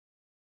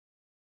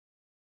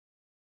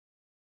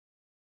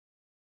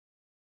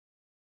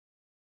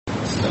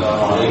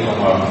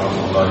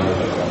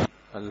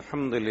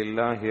الحمد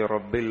لله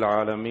رب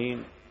العالمين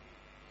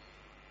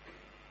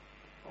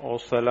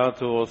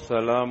والصلاة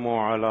والسلام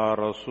على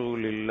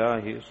رسول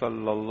الله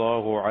صلى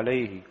الله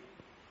عليه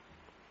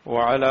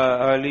وعلى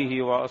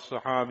آله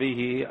وأصحابه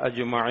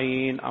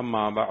أجمعين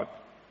أما بعد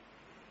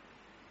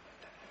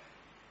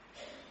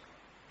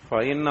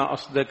فإن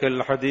أصدق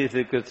الحديث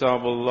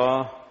كتاب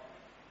الله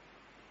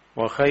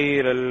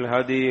وخير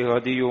الهدي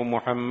هدي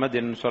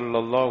محمد صلى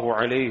الله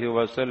عليه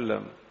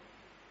وسلم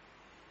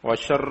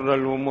وشر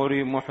الأمور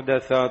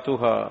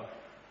محدثاتها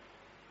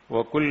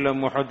وكل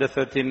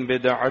محدثة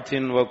بدعة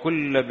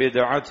وكل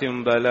بدعة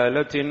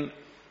ضلالة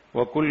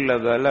وكل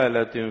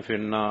ضلالة في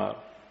النار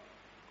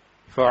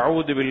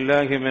فأعوذ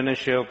بالله من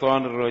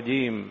الشيطان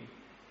الرجيم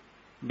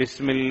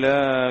بسم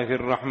الله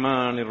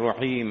الرحمن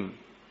الرحيم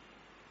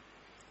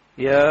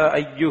يا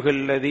أيها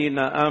الذين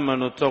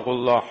آمنوا اتقوا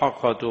الله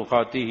حق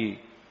تقاته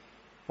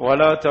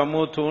ولا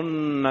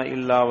تموتن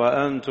إلا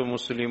وأنتم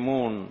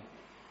مسلمون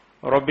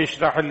رب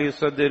اشرح لي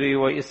صدري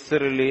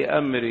ويسر لي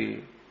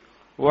أمري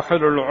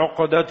واحلل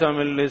عقدة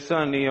من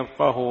لساني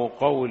يفقهوا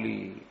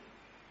قولي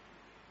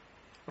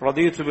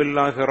رضيت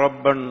بالله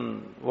ربا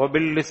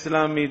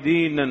وبالإسلام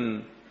دينا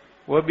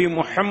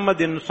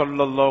وبمحمد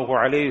صلى الله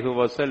عليه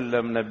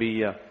وسلم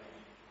نبيا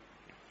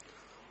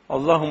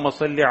اللهم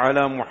صل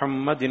على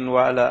محمد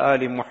وعلى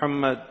آل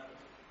محمد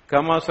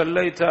كما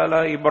صليت على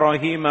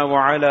إبراهيم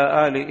وعلى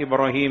آل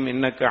إبراهيم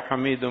إنك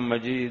حميد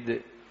مجيد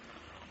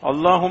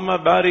اللهم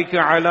بارك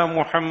على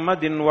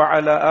محمد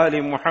وعلى آل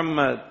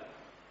محمد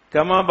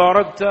كما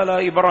باركت على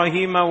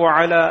إبراهيم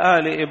وعلى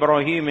آل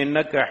إبراهيم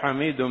إنك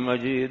حميد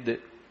مجيد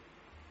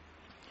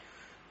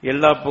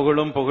எல்லா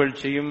புகழும்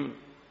புகழ்ச்சியும்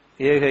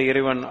ஏக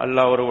இறைவன்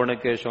அல்லாஹ்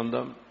ஒருவனுக்கே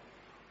சொந்தம்.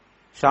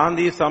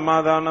 சாந்தி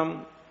சமாதானம்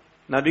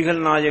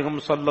நபிகள்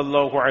நாயகம்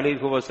ஸல்லல்லாஹு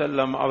அலைஹி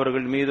வஸல்லம்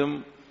அவர்கள் மீதும்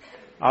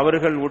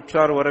அவர்கள்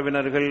உற்றார்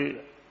உறவினர்கள்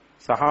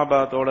சஹாபா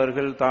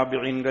தோழர்கள்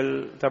தாபிஈன்கள்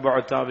தபஅ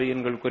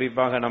தாபிஈன்கள்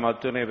குறிப்பாக நம்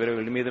அத்துணை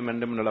பேர்கள் மீதும்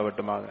என்றும்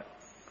நிலவட்டுமாக.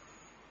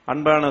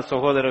 அன்பான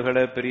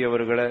சகோதரர்களே,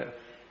 பெரியவர்களே,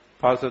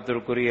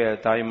 பாசத்திற்குரிய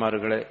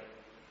தாய்மார்களே,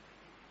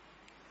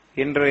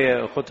 இன்றைய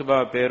குத்பா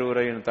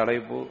பேருரையின்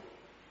தலைப்பு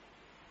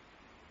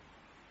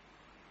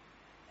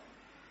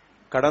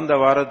கடந்த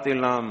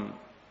வாரத்தில் நாம்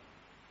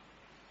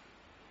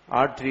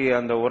ஆற்றிய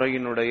அந்த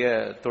உரையினுடைய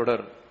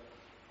தொடர்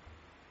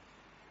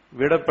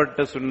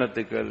விடப்பட்ட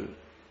சுன்னத்துக்கள்.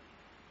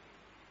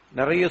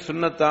 நிறைய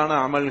சுன்னத்தான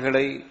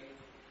அமல்களை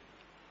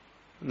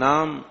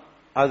நாம்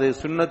அது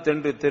சுன்னத்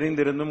என்று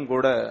தெரிந்திருந்தும்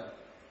கூட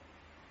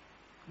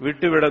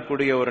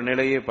விட்டுவிடக்கூடிய ஒரு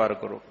நிலையை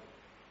பார்க்கிறோம்.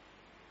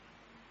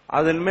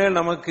 அதன் மேல்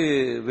நமக்கு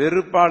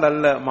வெறுப்பால்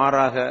அல்ல,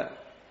 மாறாக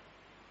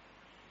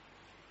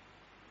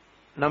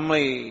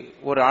நம்மை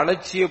ஒரு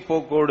அலட்சிய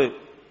போக்கோடு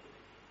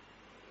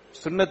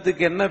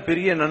சுன்னத்துக்கு என்ன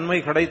பெரிய நன்மை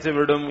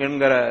கிடைத்துவிடும்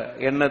என்கிற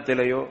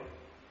எண்ணத்திலேயோ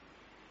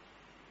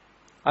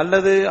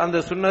அல்லது அந்த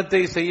சுன்னத்தை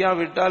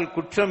செய்யாவிட்டால்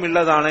குற்றம்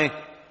இல்லதானே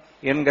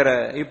என்கிற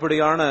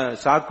இப்படியான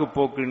சாக்கு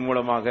போக்கின்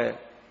மூலமாக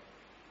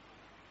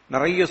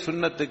நிறைய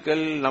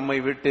சுன்னத்துக்கள் நம்மை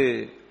விட்டு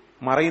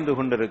மறைந்து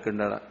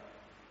கொண்டிருக்கின்றன.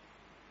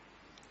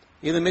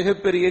 இது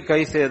மிகப்பெரிய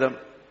கைசேதம்.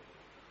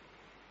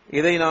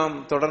 இதை நாம்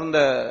தொடர்ந்த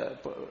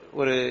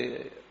ஒரு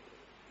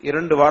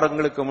 2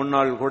 வாரங்களுக்கு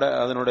முன்னால் கூட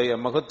அதனுடைய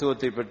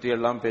மகத்துவத்தை பற்றி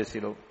எல்லாம்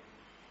பேசினோம்.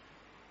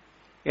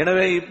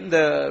 எனவே இந்த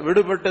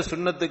விடுபட்ட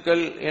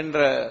சுன்னத்துக்கள் என்ற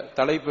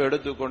தலைப்பை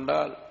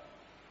எடுத்துக்கொண்டால்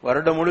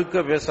வருடம்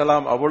முழுக்க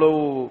பேசலாம். அவ்வளவு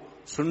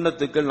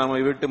சுன்னத்துக்கள் நம்மை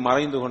விட்டு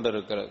மறைந்து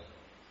கொண்டிருக்கிறது.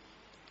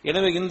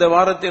 எனவே இந்த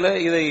வாரத்தில்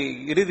இதை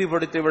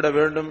இறுதிப்படுத்திவிட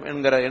வேண்டும்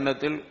என்கிற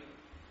எண்ணத்தில்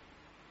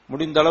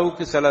முடிந்த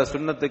அளவுக்கு சில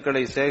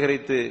சுன்னத்துக்களை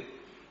சேகரித்து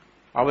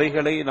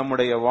அவைகளை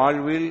நம்முடைய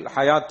வாழ்வில்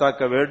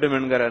ஹயாத்தாக்க வேண்டும்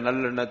என்கிற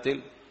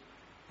நல்லெண்ணத்தில்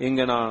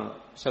இங்கு நான்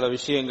சில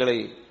விஷயங்களை,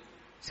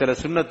 சில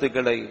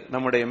சுன்னத்துக்களை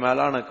நம்முடைய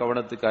மேலான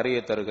கவனத்துக்கு அறிய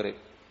தருகிறேன்.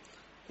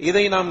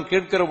 இதை நாம்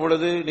கேட்கிற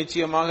பொழுது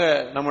நிச்சயமாக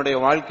நம்முடைய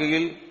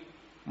வாழ்க்கையில்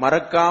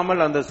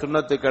மறக்காமல் அந்த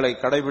சுன்னத்துக்களை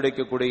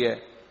கடைபிடிக்கக்கூடிய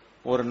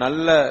ஒரு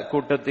நல்ல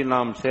கூட்டத்தில்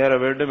நாம் சேர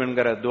வேண்டும்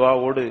என்கிற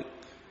துஆவோடு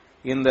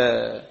இந்த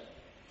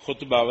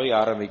குத்பாவை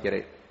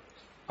ஆரம்பிக்கிறேன்.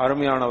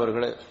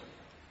 அருமையானவர்களே,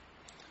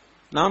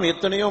 நாம்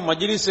எத்தனையோ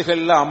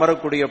மஜ்லிஸுகள்ல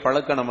அமரக்கூடிய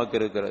பழக்கம் நமக்கு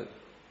இருக்கிறது.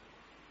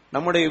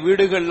 நம்முடைய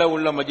வீடுகளில்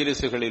உள்ள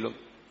மஜ்லிஸுகளிலும்,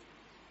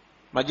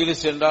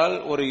 மஜ்லிஸ் என்றால்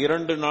ஒரு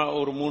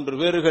 3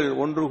 பேர்கள்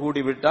ஒன்று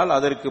கூடிவிட்டால்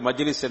அதற்கு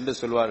மஜ்லிஸ் என்று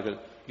சொல்வார்கள்.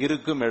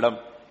 இருக்கும் இடம்,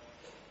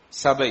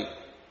 சபை.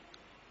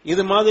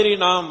 இது மாதிரி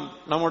நாம்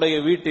நம்முடைய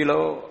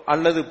வீட்டிலோ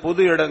அல்லது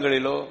பொது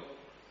இடங்களிலோ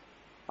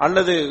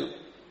அல்லது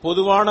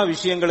பொதுவான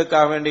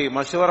விஷயங்களுக்காக வேண்டி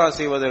மஷ்வரா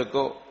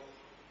செய்வதற்கோ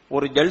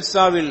ஒரு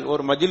ஜல்சாவில்,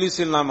 ஒரு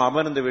மஜ்லிஸில் நாம்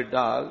அமர்ந்து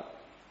விட்டால்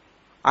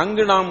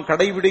அங்கு நாம்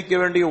கடைபிடிக்க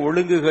வேண்டிய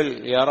ஒழுங்குகள்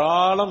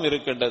ஏராளம்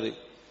இருக்கின்றது.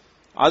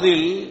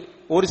 அதில்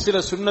ஒரு சில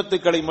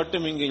சுன்னத்துக்களை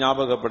மட்டும் இங்கு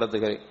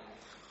ஞாபகப்படுத்துகிறேன்.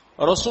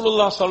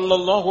 ரசூலுல்லாஹ்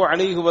ஸல்லல்லாஹு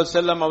அலைஹி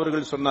வஸல்லம்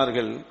அவர்கள்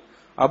சொன்னார்கள்,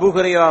 அபூ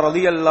ஹுரைரா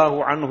ரலியல்லாஹு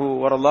அன்ஹு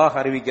வரலாஹ்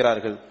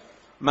அறிவிக்கிறார்கள்,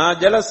 மா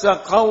ஜலஸ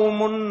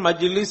கௌமுன்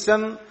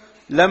மஜ்லிஸன்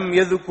லம்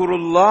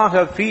யذ்குருல்லாஹ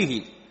ஃபீஹி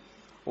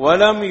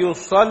வலம்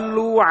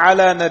யுஸல்லு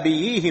அலா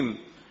நபியிஹிம்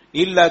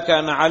இல்லா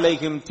கான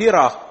அலைஹிம்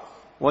திரா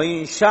வ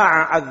இன் ஷாஅ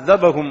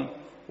அذبஹும்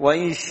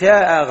وإن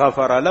شاء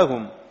غفر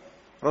لهم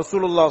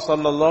ரசூலுல்லாஹ்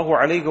ஸல்லல்லாஹு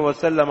அலைஹி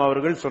வஸல்லம்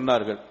அவர்கள்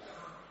சொன்னார்கள்,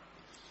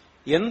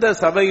 எந்த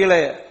சபையில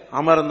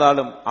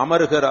அமர்ந்தாலும்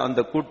அமருகிற அந்த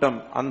கூட்டம்,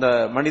 அந்த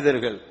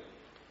மனிதர்கள்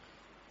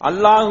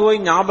அல்லாஹுவை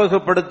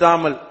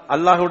ஞாபகப்படுத்தாமல்,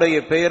 அல்லாஹுடைய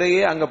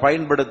பெயரையே அங்க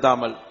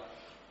பயன்படுத்தாமல்,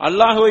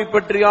 அல்லாஹுவை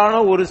பற்றியான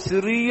ஒரு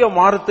சிறிய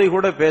வார்த்தை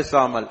கூட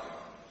பேசாமல்,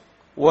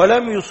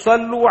 வலம்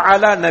யுஸல்லு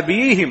அலா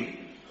நபீஹிம்,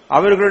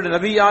 அவர்களுடைய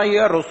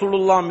நபியாகிய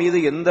ரசூலுல்லாஹ் மீது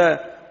எந்த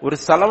ஒரு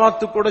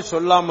ஸலவாத்து கூட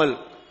சொல்லாமல்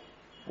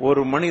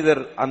ஒரு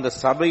மனிதர் அந்த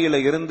சபையில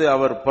இருந்து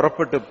அவர்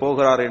புறப்பட்டு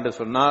போகிறார் என்று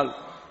சொன்னால்,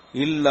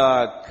 இல்லா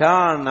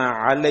கான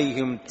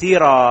அலைஹிம்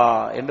தீரா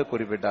என்று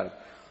குறிப்பிட்டார்.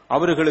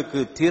 அவர்களுக்கு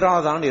தீரா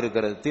தான்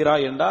இருக்கிறது. தீரா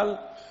என்றால்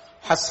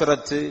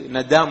ஹஸ்ரத்து,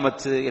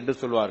 நஜாமத்து என்று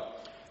சொல்வார்.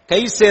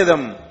 கை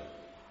சேதம்.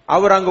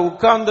 அவர் அங்கு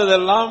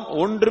உட்கார்ந்ததெல்லாம்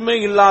ஒன்றுமே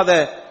இல்லாத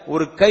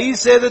ஒரு கை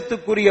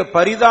சேதத்துக்குரிய,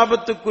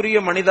 பரிதாபத்துக்குரிய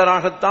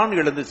மனிதராகத்தான்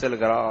எழுந்து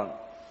செல்கிறார்.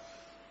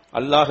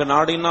 அல்லாஹ்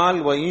நாடினால்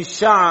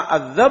வைஷா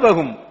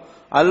அஸ்ஸபஹும்,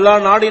 அல்லாஹ்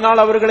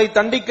நாடினால் அவர்களை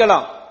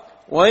தண்டிக்கலாம்.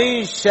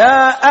 வைஷா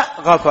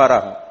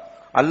கஃபரஹும்,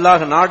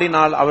 அல்லாஹ்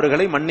நாடினால்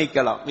அவர்களை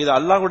மன்னிக்கலாம். இது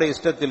அல்லாஹ்வுடைய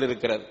இஷ்டத்தில்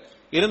இருக்கிறது.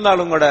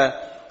 இருந்தாலும் கூட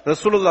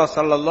ரசூலுல்லாஹ்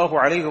ஸல்லல்லாஹு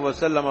அலைஹி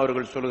வஸல்லம்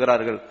அவர்கள்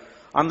சொல்கிறார்கள்,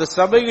 அந்த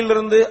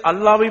சபையிலிருந்து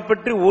அல்லாஹ்வை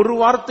பற்றி ஒரு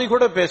வார்த்தை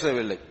கூட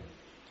பேசவில்லை,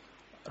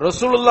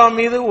 ரசூலுல்லாஹ்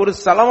மீது ஒரு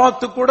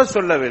ஸலவாத்து கூட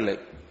சொல்லவில்லை.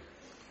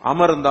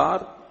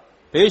 அமர்ந்தார்,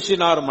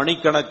 பேசினார்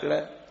மணிக்கணக்கில்,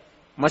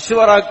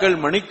 மஷ்வராக்கள்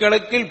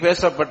மணிக்கணக்கில்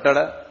பேசப்பட்டன.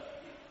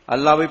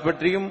 அல்லாஹ்வை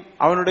பற்றியும்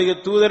அவனுடைய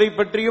தூதரை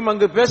பற்றியும்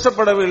அங்கு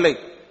பேசப்படவில்லை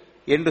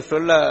என்று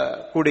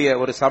சொல்லக்கூடிய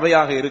ஒரு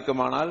சபையாக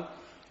இருக்குமானால்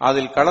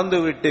அதில்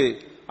கலந்துவிட்டு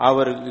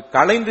அவர்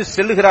கலைந்து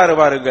செல்கிறார்.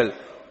 பாருங்கள்,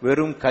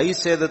 வெறும் கை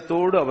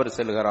சேதத்தோடு அவர்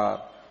செல்கிறார்.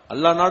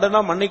 அல்லாஹ்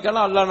நாடுனா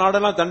மன்னிக்கலாம், அல்லாஹ்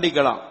நாடுனா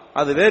தண்டிக்கலாம்,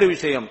 அது வேறு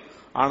விஷயம்.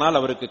 ஆனால்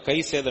அவருக்கு கை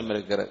சேதம்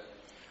இருக்கிறது.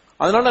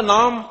 அதனால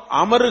நாம்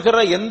அமருகிற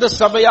எந்த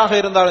சபையாக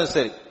இருந்தாலும்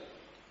சரி,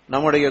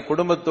 நம்முடைய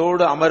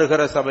குடும்பத்தோடு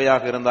அமருகிற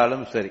சபையாக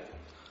இருந்தாலும் சரி,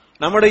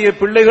 நம்முடைய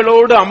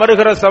பிள்ளைகளோடு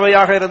அமருகிற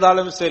சபையாக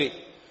இருந்தாலும் சரி,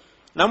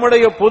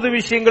 நம்முடைய பொது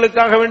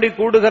விஷயங்களுக்காக வேண்டி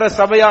கூடுகிற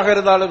சபையாக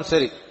இருந்தாலும்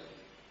சரி,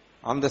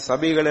 அந்த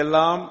சபைகள்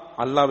எல்லாம்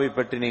அல்லாஹ்வை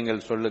பற்றி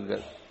நீங்கள்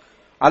சொல்லுங்கள்,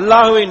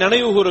 அல்லாஹ்வை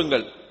நினைவு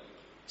கூறுங்கள்,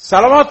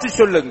 ஸலவாத்து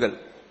சொல்லுங்கள்.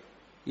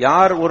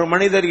 யார் ஒரு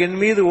மனிதர் என்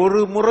மீது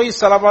ஒரு முறை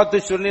ஸலவாத்து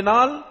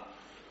சொல்லினால்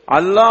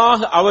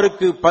அல்லாஹ்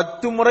அவருக்கு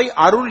 10 முறை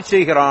அருள்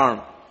செய்கிறான்.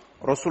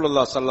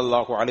 ரசூலுல்லாஹ்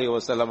ஸல்லல்லாஹு அலைஹி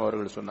வஸல்லம்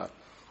அவர்கள் சொன்னார்.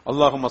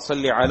 அல்லாஹும்ம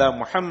ஸல்லி அலா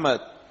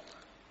முஹம்மத்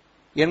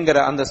என்கிற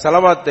அந்த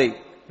ஸலவாத்தை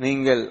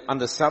நீங்கள்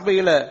அந்த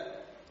சபையில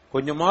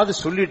கொஞ்சமாவது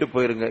சொல்லிட்டு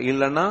போயிருங்க.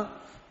 இல்லைன்னா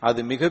அது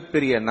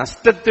மிகப்பெரிய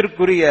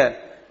நஷ்டத்திற்குரிய,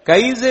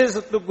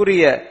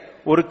 கைசேசத்துக்குரிய,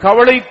 ஒரு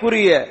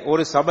கவலைக்குரிய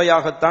ஒரு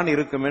சபையாகத்தான்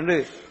இருக்கும் என்று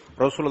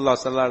ரசூலுல்லாஹ்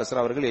ஸல்லல்லாஹு அலைஹி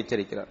வஸல்லம் அவர்கள்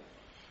எச்சரிக்கிறார்.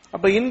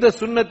 அப்ப இந்த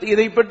சுன்னத்,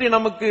 இதை பற்றி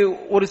நமக்கு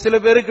ஒரு சில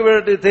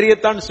பேருக்கு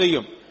தெரியத்தான்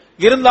செய்யும்.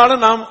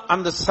 இருந்தாலும் நாம்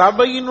அந்த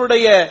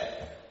சபையினுடைய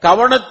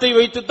கவனத்தை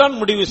வைத்துத்தான்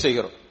முடிவு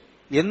செய்கிறோம்.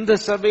 எந்த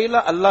சபையில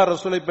அல்லாஹ்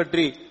ரசூலை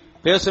பற்றி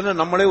பேசணும்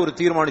நம்மளே ஒரு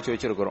தீர்மானிச்சு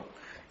வச்சிருக்கிறோம்.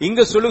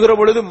 இங்க சொல்லுகிற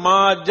பொழுது மா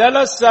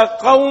ஜலஸ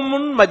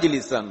கௌமுன்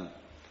மஜ்லிஸன்,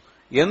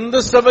 எந்த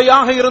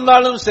சபையாக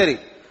இருந்தாலும் சரி.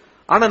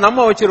 ஆனா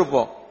நம்ம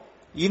வச்சிருப்போம்,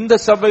 இந்த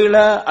சபையில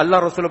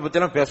அல்லாஹ் ரசூலை பத்தி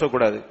எல்லாம்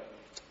பேசக்கூடாது,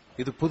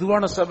 இது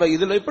பொதுவான சபை,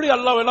 இதுல எப்படி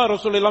அல்லாஹ் எல்லாம்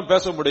ரசூல் எல்லாம்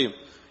பேச முடியும்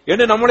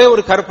என்று நம்மளே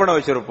ஒரு கற்பனை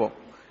வச்சிருப்போம்.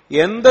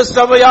 எந்த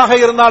சபையாக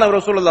இருந்தாலும்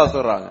ரசூலுல்லாஹ்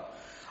சொல்றாங்க.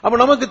 அப்ப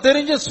நமக்கு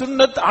தெரிஞ்ச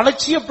சுன்னத்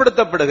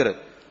அலட்சியப்படுத்தப்படுகிறது.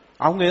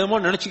 அவங்க என்னமோ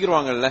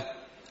நினைச்சுக்கிறாங்கல்ல,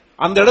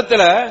 அந்த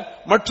இடத்துல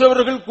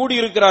மற்றவர்கள்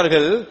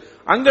கூடியிருக்கிறார்கள்,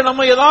 அங்க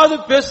நம்ம ஏதாவது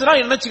பேசுறா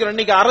நினைச்சுக்கிறோம்.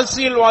 இன்னைக்கு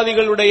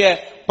அரசியல்வாதிகளுடைய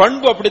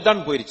பண்பு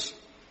அப்படித்தான் போயிருச்சு.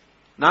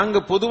 நாங்க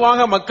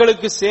பொதுவாக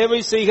மக்களுக்கு சேவை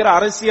செய்கிற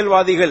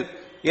அரசியல்வாதிகள்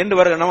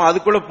என்று நம்ம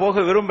அதுக்குள்ள போக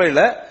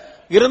விரும்பல,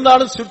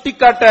 இருந்தாலும்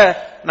சுட்டிக்காட்ட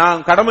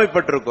நாம்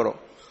கடமைப்பட்டிருக்கிறோம்.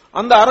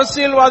 அந்த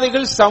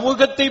அரசியல்வாதிகள்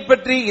சமூகத்தை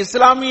பற்றி,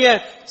 இஸ்லாமிய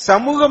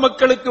சமூக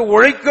மக்களுக்கு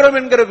உழைக்கிறோம்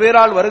என்கிற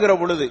பேரால் வருகிற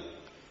பொழுது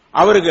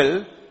அவர்கள்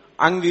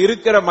அங்கு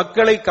இருக்கிற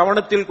மக்களை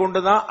கவனத்தில்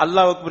கொண்டுதான்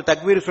அல்லாஹ் அக்பர்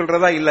தக்பீர்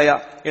சொல்றதா இல்லையா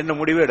என்ன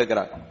முடிவு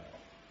எடுக்கிறார்.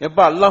 எப்ப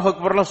அல்லாஹ்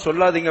அக்பர்லாம்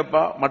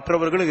சொல்லாதீங்கப்பா,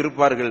 மற்றவர்களும்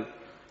இருப்பார்கள்,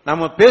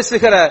 நம்ம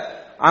பேசுகிற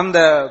அந்த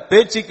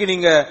பேச்சுக்கு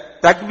நீங்க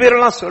தக்பீர்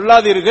எல்லாம்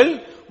சொல்லாதீர்கள்,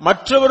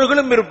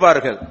 மற்றவர்களும்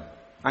இருப்பார்கள்.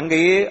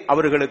 அங்கேயே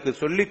அவர்களுக்கு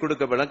சொல்லிக்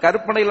கொடுக்கப்பட,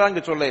 கற்பனைலாம்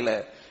அங்கு சொல்லல,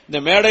 இந்த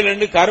மேடையில்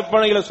நின்று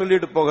கற்பனையில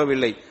சொல்லிட்டு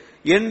போகவில்லை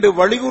என்று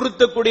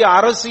வலியுறுத்தக்கூடிய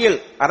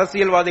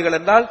அரசியல்வாதிகள்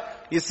என்றால்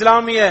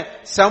இஸ்லாமிய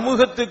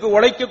சமூகத்துக்கு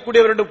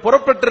உழைக்கக்கூடியவர் என்று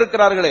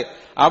புறப்பட்டிருக்கிறார்களே,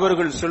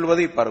 அவர்கள்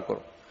சொல்வதை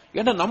பார்க்கிறோம்.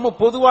 ஏன்னா நம்ம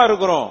பொதுவா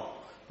இருக்கிறோம்,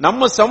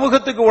 நம்ம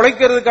சமூகத்துக்கு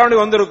உழைக்கிறதுக்காண்டி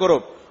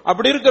வந்திருக்கிறோம்.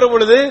 அப்படி இருக்கிற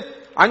பொழுது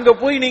அங்க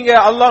போய் நீங்க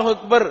அல்லாஹ்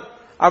அக்பர்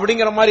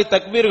அப்படிங்கிற மாதிரி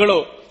தக்பீர்களோ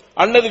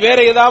அல்லது வேற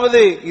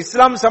ஏதாவது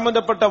இஸ்லாம்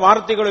சம்பந்தப்பட்ட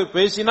வார்த்தைகளோ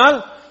பேசினால்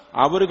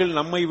அவர்கள்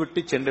நம்மை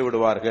விட்டு சென்று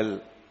விடுவார்கள்.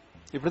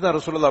 இப்படிதான்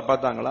ரசூலுல்லாஹ்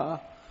பார்த்தாங்களா?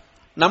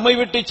 நம்மை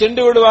விட்டு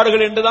சென்று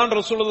விடுவார்கள் என்றுதான்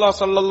ரசூலுல்லாஹ்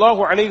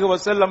ஸல்லல்லாஹு அலைஹி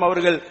வஸல்லம்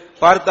அவர்கள்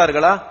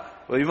பார்த்தார்களா?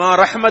 ஒபிமா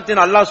ரஹ்மத்தின்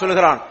அல்லாஹ்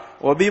சொல்கிறான்,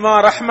 ஒபிமா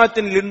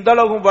ரஹ்மத்தின்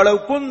லிந்தலஹும் வலவ்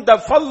குன்த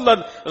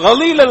ஃபல்லன்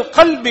கலீலல்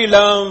கல்பி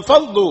லம்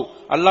ஃபல்லு.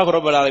 அல்லாஹ்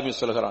ரப்பல் ஆலமீன்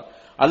சொல்கிறான்,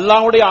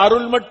 அல்லாஹ்வுடைய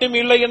அருள் மட்டும்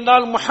இல்லை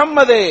என்றால்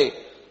முஹம்மதே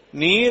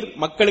நீர்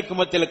மக்களுக்கு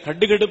மத்தியில்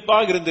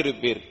கடுகடுப்பாக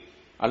இருந்திருப்பீர்.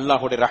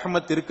 அல்லாஹ்வுடைய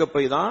ரஹ்மத் இருக்க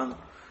போய் தான்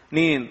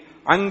நீ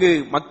அங்கு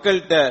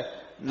மக்கள்கிட்ட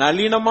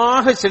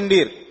நளினமாக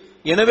சென்றீர்,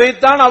 எனவே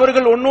தான்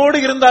அவர்கள் உன்னோடு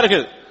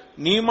இருந்தார்கள்.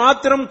 நீ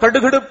மாத்திரம்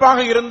கடுகடுப்பாக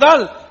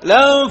இருந்தால்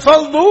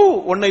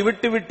உன்னை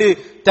விட்டுவிட்டு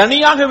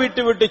தனியாக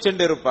விட்டு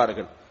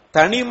சென்றிருப்பார்கள்,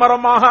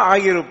 தனிமரமாக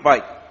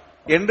ஆகியிருப்பாய்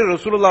என்று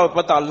ரசூலுல்லாஹ்வை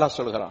பார்த்து அல்லாஹ்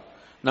சொல்கிறான்.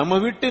 நம்ம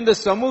விட்டு இந்த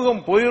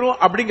சமூகம் போயிரும்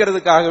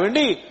அப்படிங்கிறதுக்காக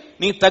வேண்டி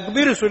நீ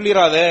தக்பீர்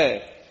சொல்லிராத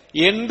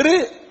என்று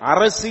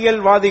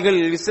அரசியல்வாதிகள்,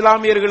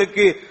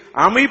 இஸ்லாமியர்களுக்கு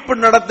அமைப்பு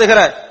நடத்துகிற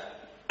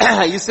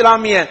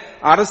இஸ்லாமிய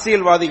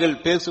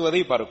அரசியல்வாதிகள்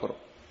பேசுவதை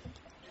பார்க்கிறோம்.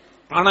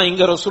 ஆனா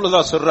இங்க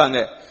ரசூலுல்லாஹ் சொல்றாங்க,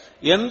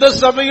 எந்த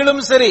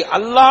சபையிலும் சரி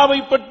அல்லாஹ்வை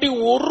பற்றி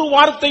ஒரு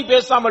வார்த்தை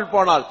பேசாமல்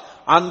போனால்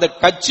அந்த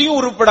கட்சியும்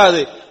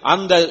உருப்படாது,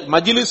 அந்த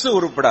மஜ்லிஸும்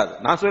உருப்படாது.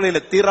 நான்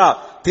சொல்லல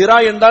திரா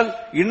என்றால்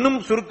இன்னும்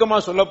சுருக்கமா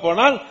சொல்ல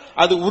போனால்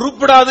அது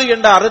உருப்படாது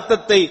என்ற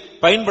அர்த்தத்தை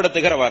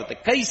பயன்படுத்துகிற வார்த்தை.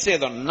 கை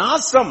சேதம்,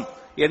 நாசம்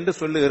என்று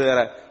சொல்லுகிற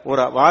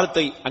ஒரு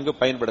வார்த்தை அங்கு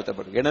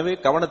பயன்படுத்தப்படும். எனவே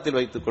கவனத்தில்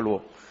வைத்துக்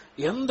கொள்வோம்.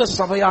 எந்த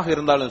சபையாக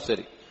இருந்தாலும்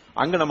சரி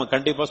அங்கு நம்ம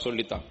கண்டிப்பா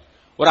சொல்லித்தான்.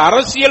 ஒரு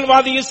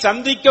அரசியல்வாதியை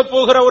சந்திக்க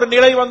போகிற ஒரு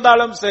நிலை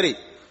வந்தாலும் சரி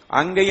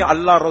அங்கேயும்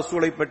அல்லாஹ்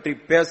ரசூலை பற்றி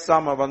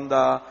பேசாம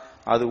வந்தா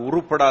அது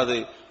உருப்படாது,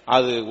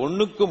 அது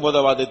ஒண்ணுக்கும்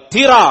உதவாது,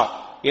 தீரா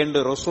என்று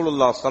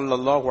ரசூலுல்லாஹ்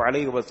ஸல்லல்லாஹு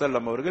அலைஹி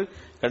வஸல்லம் அவர்கள்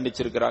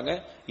கண்டிச்சிருக்கிறாங்க.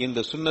 இந்த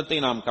சுன்னத்தை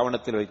நாம்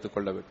கவனத்தில் வைத்துக்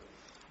கொள்ள வேண்டும்.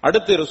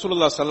 அடுத்து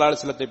ரசூலுல்லாஹ் ஸல்லல்லாஹு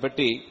அலைஹி வஸல்லத்தை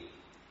பற்றி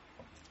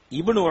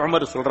இப்னு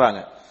உமர் சொல்றாங்க,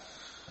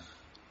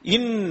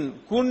 இன்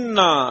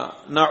குன்னா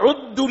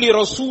நஉத்து லி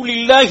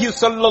ரசூலில்லாஹி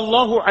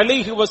ஸல்லல்லாஹு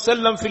அலைஹி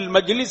வஸல்லம் ஃபில்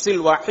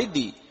மஜ்லிஸில்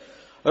வாஹிதி.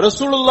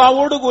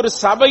 ரசூலுல்லாஹ்வோடு ஒரு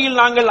சபையில்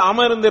நாங்கள்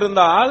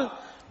அமர்ந்திருந்தால்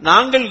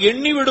நாங்கள்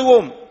எண்ணி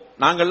விடுவோம்,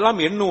 நாங்கள் எல்லாம்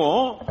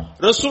எண்ணுவோம்,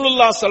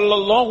 ரசூலுல்லாஹ்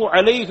ஸல்லல்லாஹு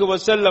அலைஹி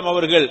வஸல்லம்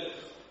அவர்கள்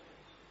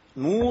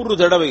 100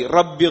 தடவை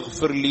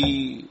ரப்பிக்ஃபிர்லி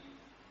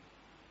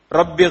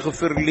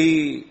ரப்பிக்ஃபிர்லி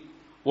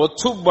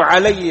வதுப்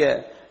அலைய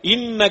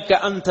இன்னக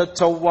அன்த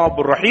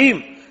தவ்வாபுர்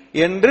ரஹீம்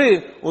என்று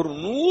ஒரு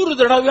 100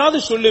 தடவையாவது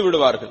சொல்லி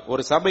விடுவார்கள்.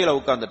 ஒரு சபையில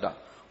உட்கார்ந்துட்டா,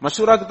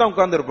 மஷூராக்கு தான்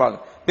உட்கார்ந்து இருப்பாங்க,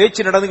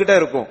 பேச்சு நடந்துகிட்டே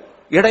இருக்கும்,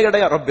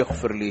 இடையிடையா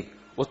ரப்பிக்ஃபிர்லி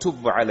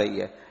வதுப் அலைய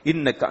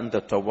இன்னக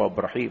அன்த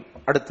தவ்வாபுர் ரஹீம்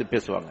அடுத்து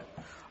பேசுவாங்க,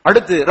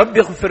 அடுத்து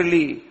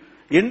ரப்பிக்ஃபிர்லி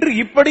என்று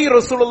இப்படி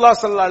ரசூலுல்லாஹ்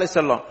ஸல்லல்லாஹு அலைஹி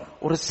வஸல்லம்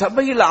ஒரு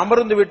சபையில்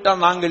அமர்ந்து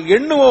விட்டால் நாங்கள்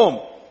எண்ணுவோம்.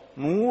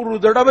 100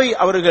 தடவை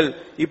அவர்கள்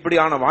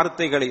இப்படியான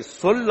வார்த்தைகளை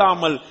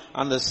சொல்லாமல்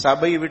அந்த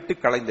சபை விட்டு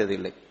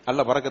கலைந்ததில்லை.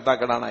 அல்லாஹ்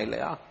பரக்கத்தாக்கடானா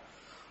இல்லையா?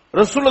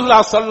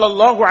 ரசூலுல்லாஹ்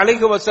ஸல்லல்லாஹு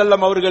அலைஹி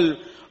வஸல்லம் அவர்கள்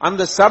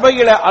அந்த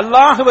சபையில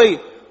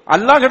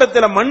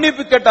அல்லாஹ்விடத்தில்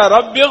மன்னிப்பு கேட்டார்.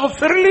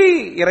 ரப்பிக்ஃபிர்லி,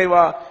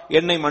 இறைவா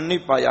என்னை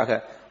மன்னிப்பாயாக,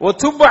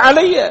 வதுப்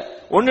அலைய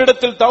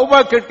உன்னிடத்தில் தௌபா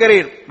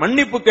கேட்கிறேன்,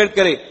 மன்னிப்பு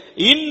கேட்கிறேன்,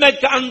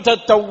 இன்னக அன்த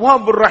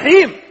தவ்வாபுர்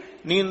ரஹீம்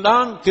நீ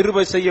தான்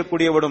கிருபை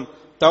செய்யக்கூடியவனும்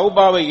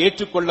தௌபாவை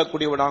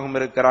ஏற்றுக்கொள்ளக்கூடியவனாகவும்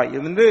இருக்கிறாய்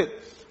என்று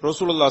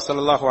ரசூலுல்லாஹ்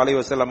ஸல்லல்லாஹு அலைஹி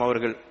வஸல்லம்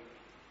அவர்கள்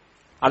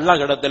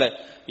அல்லாஹ்விடத்தில்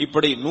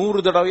இப்படி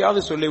 100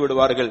 தடவையாவது சொல்லி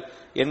விடுவார்கள்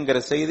என்கிற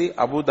செய்தி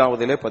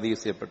அபூதாவுதிலே பதிவு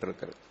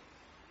செய்யப்பட்டிருக்கிறது.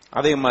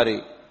 அதே மாதிரி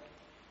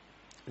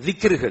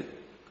திக்ருகள்,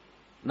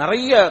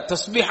 நிறைய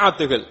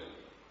தஸ்பீஹாத்துகள்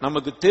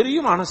நமக்கு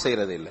தெரியும், ஆனா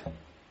செய்யறது இல்லை.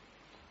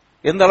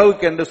 எந்த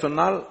அளவுக்கு என்று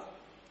சொன்னால்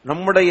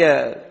நம்முடைய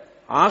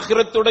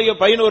ஆகிரத்துடைய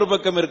பயன் ஒரு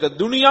பக்கம் இருக்கு,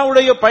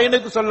 துனியாவுடைய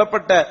பயனுக்கு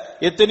சொல்லப்பட்ட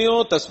எத்தனையோ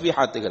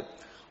தஸ்பீஹாத்துகள்.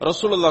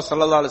 ரசூலுல்லாஹ்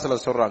ஸல்லல்லாஹு அலைஹி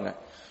வஸல்லம் சொல்றாங்க,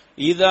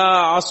 இதா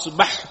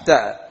அஸ்பஹ்த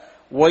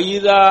வ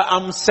இதா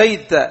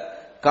அம்சைத,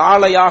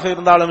 காலையாக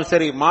இருந்தாலும்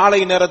சரி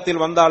மாலை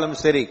நேரத்தில் வந்தாலும்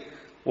சரி,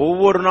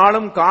 ஒவ்வொரு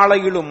நாளும்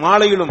காலையிலும்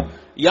மாலையிலும்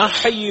யா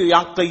ஹய்யு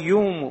யா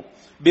கய்யூம்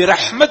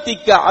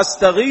பிரஹ்மதிக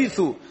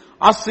அஸ்தகீசு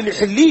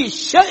அஸ்லிஹ் லீ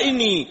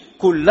ஷஅனி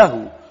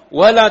குல்லஹு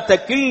வலா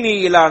தகில்னி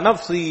இலா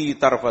நஃப்ஸி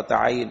தர்ஃபத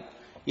ஐன்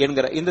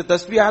என்கிற இந்த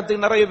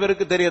தஸ்பீஹாத்து நிறைய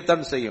பேருக்கு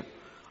தெரியத்தான் செய்யும்.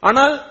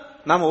 ஆனால்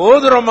நாம்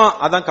ஓதுறோமா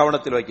அதான்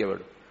கவனத்தில் வைக்க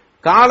வேண்டும்.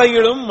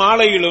 காலையிலும்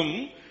மாலையிலும்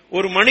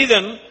ஒரு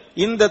மனிதன்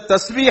இந்த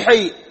தஸ்பீஹை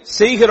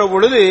செய்கிற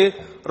பொழுது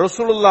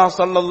ரசூலுல்லாஹ்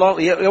ஸல்லல்லாஹு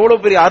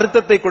எவ்வளவு பெரிய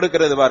அர்த்தத்தை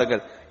கொடுக்கிறது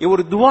பாருங்கள். இது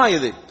ஒரு துஆ.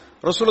 இது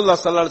ரசூலுல்லாஹ்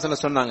ஸல்லல்லாஹு அலைஹி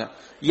வஸல்லம் சொன்னாங்க,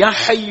 யா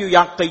ஹய்யு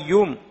யா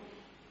கய்யூம்,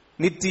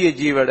 நித்திய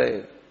ஜீவனே,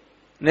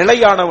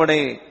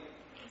 நிலையானவனே,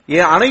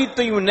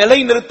 அனைத்தையும் நிலை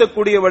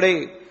நிறுத்தக்கூடியவனே,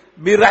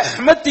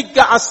 பிரஹ்மதிக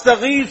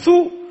அஸ்தகீசு,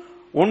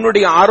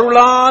 உன்னுடைய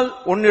அருளால்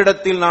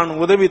உன்னிடத்தில் நான்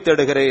உதவி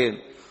தேடுகிறேன்,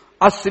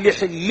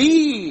 அஸ்லிஹ் லீ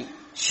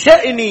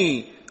ஷஅனி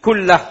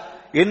குல்லஹ்,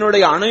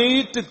 என்னுடைய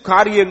அனைத்து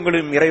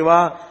காரியங்களும்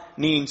இறைவா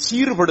நீ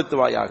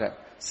சீர்படுத்துவாயாக.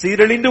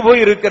 சீரழிந்து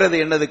போயிருக்கிறது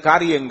எனது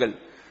காரியங்கள்,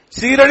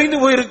 சீரழிந்து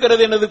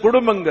போயிருக்கிறது எனது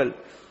குடும்பங்கள்,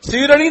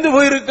 சீரழிந்து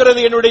போயிருக்கிறது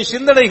என்னுடைய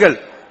சிந்தனைகள்,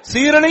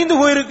 சீரழிந்து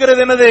போயிருக்கிறது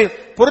எனது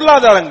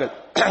பொருளாதாரங்கள்,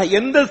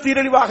 எந்த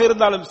சீரழிவாக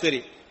இருந்தாலும்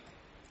சரி,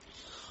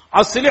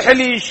 அஸ்லிஹ்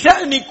லீ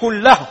ஷஅனி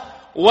குல்லஹ்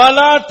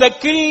வலா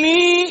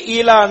தகில்னி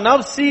இலா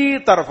நஃப்ஸி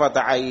தர்ஃபத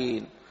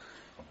ஐன்,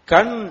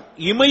 கண்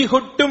இமை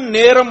கொட்டும்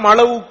நேரம்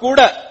அளவு கூட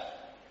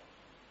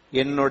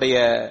என்னுடைய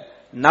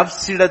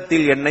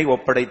நஃப்ஸிடத்தில் என்னை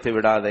ஒப்படைத்து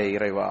விடாதே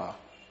இறைவா.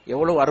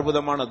 எவ்வளவு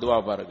அற்புதமான துஆ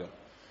பாருங்க.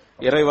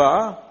 இறைவா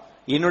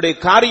என்னுடைய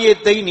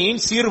காரியத்தை நீ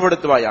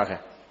சீர்படுத்துவாயாக,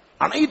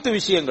 அனைத்து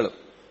விஷயங்களும்,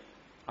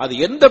 அது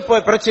எந்த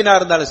பிரச்சனையா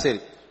இருந்தாலும் சரி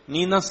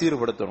நீ தான்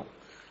சீர்படுத்தணும்.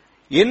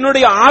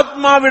 என்னுடைய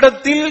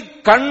ஆத்மாவிடத்தில்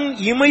கண்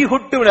இமை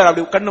கொட்டு விட,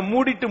 அப்படி கண்ணை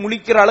மூடிட்டு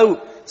முழிக்கிற அளவு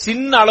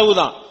சின்ன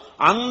அளவுதான்,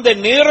 அந்த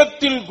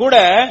நேரத்தில் கூட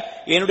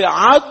என்னுடைய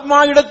ஆத்மா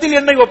இடத்தில்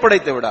என்னை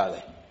ஒப்படைத்து விடாதே.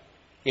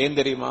 ஏன்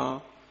தெரியுமா?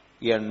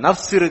 என்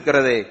நஃப்ஸ்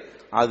இருக்கிறதே,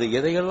 அது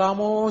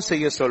எதையெல்லாமோ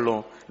செய்ய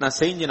சொல்லும். நான்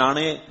செஞ்சு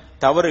நானே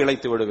தவறு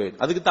இழைத்து விடுவேன்.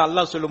 அதுக்கு தான்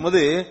அல்லாஹ் சொல்லும்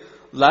போது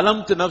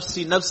லலம்து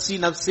நஃப்சி நஃப்சி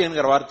நஃப்சி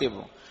என்கிற வார்த்தை.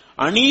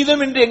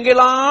 அநீதம் என்று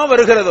எங்கெல்லாம்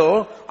வருகிறதோ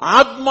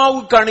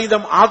ஆத்மாவுக்கு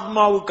அநீதம்,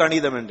 ஆத்மாவுக்கு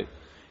அநீதம் என்று.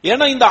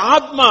 ஏன்னா இந்த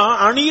ஆத்மா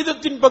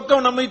அநீதத்தின்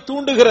பக்கம் நம்மை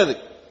தூண்டுகிறது.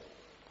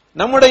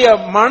 நம்முடைய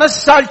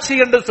மனசாட்சி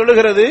என்று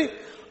சொல்லுகிறது,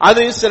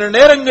 அது சில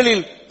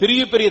நேரங்களில்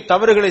பெரிய பெரிய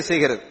தவறுகளை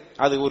செய்கிறது.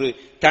 அது ஒரு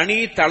தனி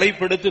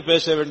தலைப்பெடுத்து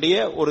பேச வேண்டிய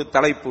ஒரு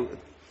தலைப்பு.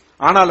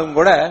 ஆனாலும்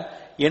கூட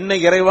என்ன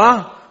இறைவா,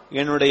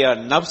 என்னுடைய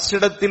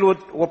நஃப்ஸிடத்தில்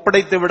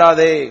ஒப்படைத்து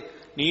விடாதே,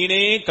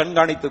 நீனே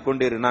கண்காணித்துக்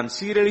கொண்டிரு, நான்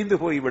சீரழிந்து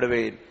போய்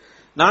விடுவேன்,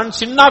 நான்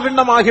சின்ன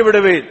பின்னமாகி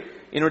விடுவேன்,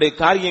 என்னுடைய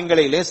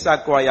காரியங்களை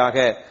லேசாக்குவாயாக,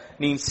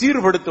 நீ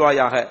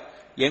சீர்படுத்துவாயாக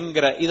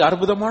என்கிற இது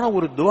அற்புதமான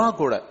ஒரு துவா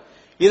கூட.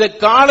 இதை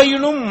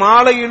காலையிலும்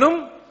மாலையிலும்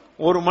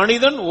ஒரு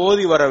மனிதன்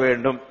ஓதி வர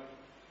வேண்டும்.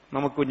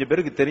 நமக்கு கொஞ்சம்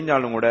பேருக்கு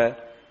தெரிஞ்சாலும் கூட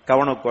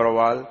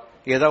கவனக்குறைவால்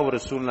ஏதாவது ஒரு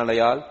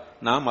சூழ்நிலையால்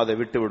நாம் அதை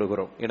விட்டு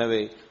விடுகிறோம்.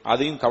 எனவே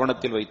அதையும்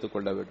கவனத்தில் வைத்துக்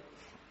கொள்ள வேண்டும்.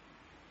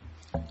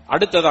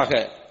 அடுத்ததாக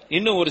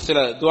இன்னும் ஒரு சில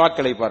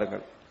துவாக்களை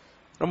பாருங்கள்.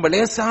 ரொம்ப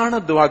லேசான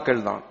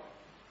துவாக்கள் தான்.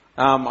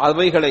 நாம்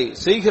அவைகளை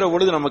செய்கிற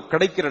பொழுது நமக்கு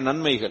கிடைக்கிற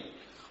நன்மைகள்.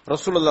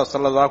 ரசூலுல்லாஹ்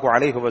ஸல்லல்லாஹு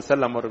அலைஹி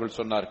வஸல்லம் அவர்கள்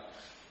சொன்னார்,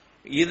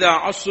 இதா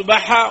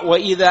அஸ்பஹ வ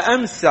இதா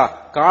அம்ஸா,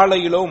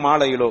 காலையிலோ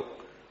மாலையிலோ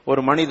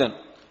ஒரு மனிதன்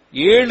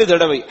 7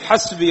 தடவை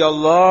ஹஸ்பி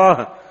அல்லாஹ்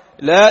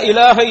லா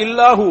இலாஹ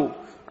இல்லாஹு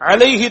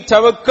அலைஹி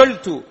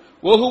தவக்கல்து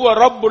வ ஹுவ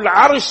ரப்புல்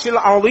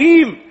அர்ஷில்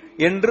அஸீம்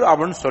என்று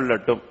அவன்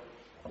சொல்லட்டும்.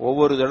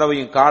 ஒவ்வொரு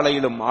தடவையும்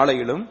காலையிலும்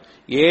மாலையிலும்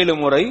 7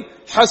 முறை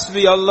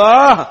ஹஸ்பி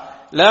அல்லாஹ்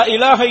லா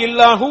இலாஹ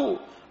இல்லாஹு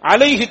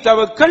அலைஹி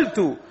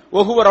தவக்கல்து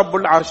வ ஹுவ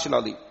ரப்புல் அர்ஷில்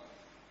அஸீம்.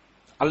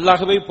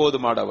 அல்லாஹ்வே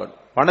போதுமானவன்,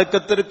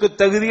 வணக்கத்திற்கு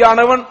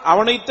தகுதியானவன்,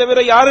 அவனை தவிர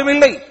யாரும்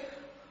இல்லை.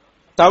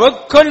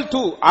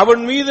 தவக்கல்து,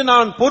 அவன் மீது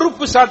நான்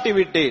பொறுப்பு சாட்டி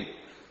விட்டேன்,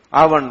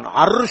 அவன்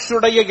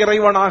அர்ஷுடைய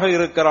இறைவனாக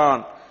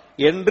இருக்கிறான்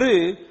என்று,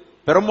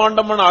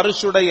 பிரம்மாண்டமான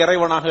அர்ஷுடைய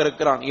இறைவனாக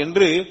இருக்கிறான்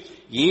என்று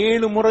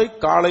 7 முறை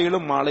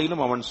காலையிலும்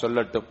மாலையிலும் அவன்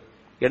சொல்லட்டும்.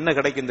 என்ன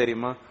கிடைக்கும்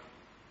தெரியுமா?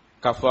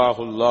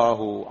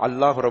 கஃபாஹுல்லாஹு,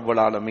 அல்லாஹ்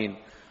ரப்பல் ஆலமீன்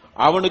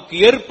அவனுக்கு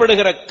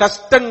ஏற்படுகிற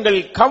கஷ்டங்கள்,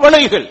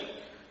 கவலைகள்,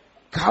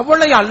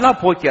 கவலை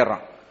அல்லாஹ்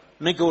போக்கிறான்.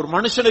 இன்னைக்கு ஒரு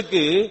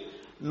மனுஷனுக்கு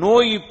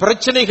நோய்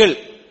பிரச்சனைகள்,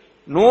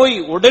 நோய்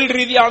உடல்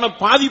ரீதியான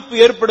பாதிப்பு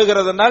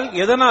ஏற்படுகிறதுனால்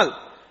எதனால்?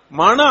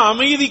 மன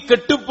அமைதி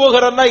கெட்டு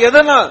போகிறதா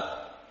எதனால்?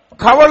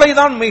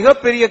 கவலைதான்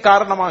மிகப்பெரிய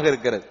காரணமாக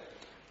இருக்கிறது.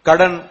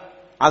 கடன்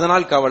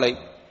அதனால் கவலை,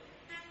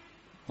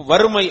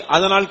 வறுமை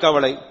அதனால்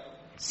கவலை,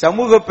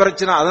 சமூக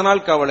பிரச்சனை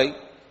அதனால் கவலை,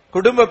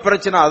 குடும்ப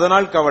பிரச்சனை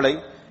அதனால் கவலை.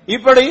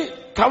 இப்படி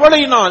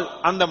கவலையினால்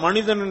அந்த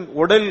மனிதனின்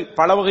உடல்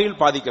பல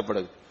வகையில்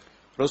பாதிக்கப்படுது.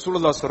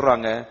 ரசூலுல்லாஹ்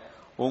சொல்றாங்க,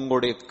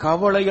 உங்களுடைய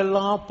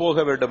கவலையெல்லாம்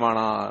போக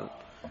வேண்டுமானால்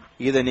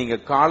இதை நீங்க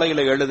காலையில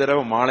எழுதுற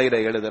மாலையில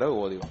எழுதுற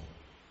ஓதிவோம்.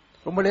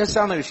 ரொம்ப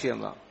லேசான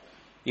விஷயம் தான்.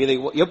 இதை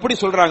எப்படி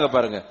சொல்றாங்க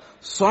பாருங்க,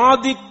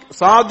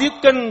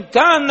 சாதிக்கன்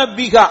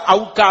கானபிகா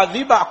அவு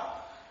காதிபா,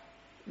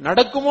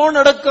 நடக்குமோ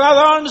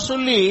நடக்காதான்னு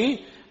சொல்லி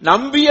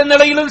நம்பிய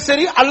நிலையிலும்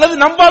சரி அல்லது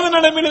நம்பாத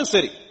நிலைமையிலும்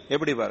சரி.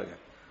 எப்படி பாருங்க,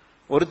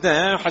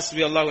 ஒருத்தன்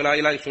ஹஸ்பி அல்லாஹு லா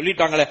இலாஹ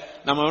சொல்லிட்டாங்களே,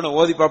 நம்ம வேணா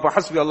ஓதி பார்ப்போம்,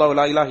 ஹஸ்பி அல்லாஹு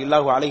லா இலாஹ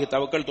இல்லாஹு அலைஹி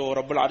தவக்கல்து வ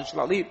ரப்புல்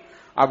அர்ஷில் அஸீம்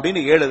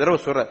அப்படின்னு 7 தடவை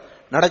சொல்ற.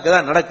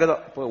 நடக்குதா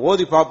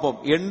ஓதி பார்ப்போம்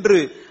என்று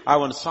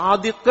அவன்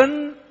சாதிக்கன்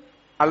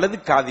அல்லது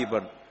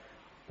காதிபன்,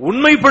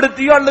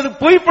 உண்மைப்படுத்தியோ அல்லது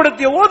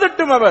பொய்ப்படுத்தியோ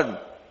ஓதட்டும், அவன்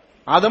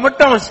அதை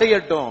மட்டும் அவன்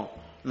செய்யட்டும்,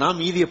 நாம்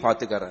மீதியை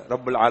பார்த்துக்கிற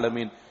ரப்புல்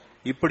ஆலமீன்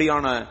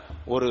இப்படியான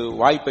ஒரு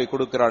வாய்ப்பை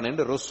கொடுக்கிறான்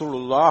என்று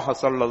ரசூலுல்லாஹ்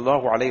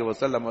ஸல்லல்லாஹு அலைஹி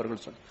வஸல்லம்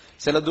அவர்கள் சொன்னார்.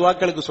 சில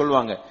துஆக்களுக்கு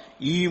சொல்லுவாங்க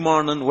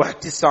ஈமானன்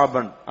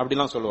வஹ்திசாபன்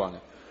அப்படிலாம் சொல்லுவாங்க,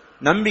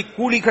 நம்பி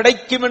கூலி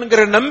கிடைக்கும்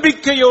என்கிற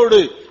நம்பிக்கையோடு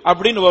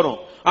அப்படின்னு வரும்.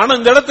 ஆனா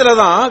இந்த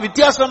இடத்துலதான்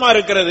வித்தியாசமா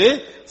இருக்கிறது.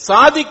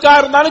 சாதிக்கா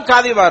இருந்தாலும்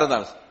காதிபா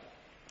இருந்தாலும்,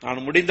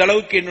 நான் முடிந்த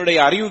அளவுக்கு என்னுடைய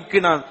அறிவுக்கு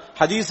நான்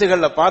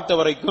ஹதீசுகள்ல பார்த்த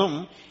வரைக்கும்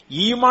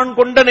ஈமான்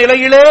கொண்ட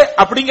நிலையிலே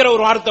அப்படிங்கிற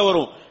ஒரு வார்த்தை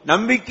வரும்,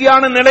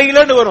 நம்பிக்கையான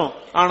நிலையிலேன்னு வரும்.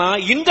 ஆனா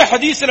இந்த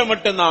ஹதீஸ்ல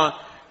மட்டும்தான்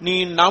நீ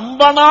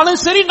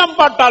நம்பினாலும் சரி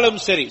நம்பாட்டாலும்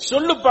சரி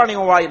சொல்லுப்பா நீ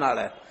வாயினால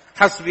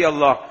ஹஸ்பி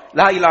அல்லாஹ்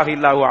லா இலாஹ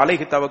இல்லாஹு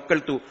அலைஹி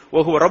தவக்கல்து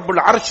வ ஹுவ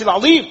ரப்புல் அர்ஷில்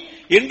அஸீம்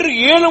என்று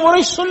 7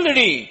 முறை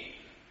சொல்லி,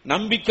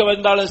 நம்பிக்கை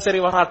வந்தாலும் சரி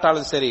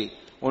வராட்டாலும் சரி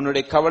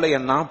உன்னுடைய கவலையை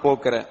நான்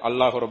போக்குறேன்.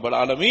 அல்லாஹ் ரப்பல்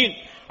ஆலமீன்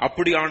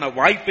அப்படியான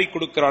வாய்ப்பை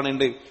கொடுக்கிறான்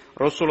என்று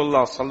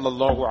ரசூலுல்லாஹ்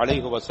ஸல்லல்லாஹு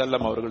அலைஹி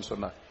வஸல்லம் அவர்கள்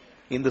சொன்னார்.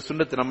 இந்த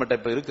சுன்னத்து நம்மகிட்ட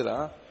இப்ப இருக்குதா?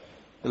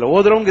 இதுல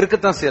ஓதுறவங்க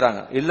இருக்கத்தான்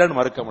செய்யறாங்க, இல்லன்னு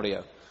மறுக்க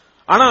முடியாது.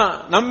 ஆனா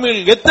நம்ம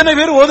எத்தனை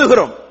பேர்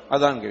ஓதுகிறோம்?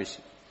 அதான்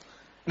விஷயம்.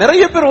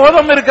 நிறைய பேர்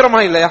ஓதாம இருக்கிறோமா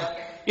இல்லையா?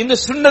 இந்த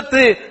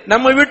சுன்னத்து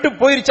நம்ம விட்டு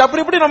போயிருச்சு.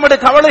 அப்படி இப்படி நம்முடைய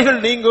கவலைகள்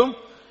நீங்கும்.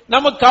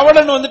 நம்ம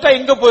கவலைன்னு வந்துட்டா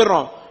எங்க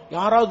போயிடுறோம்?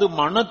 யாராவது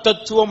மன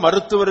தத்துவ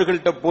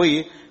மருத்துவர்கள்ட்ட போய்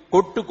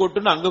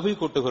கொட்டுன்னு அங்க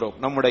போய் கொட்டுகிறோம்.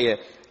 நம்முடைய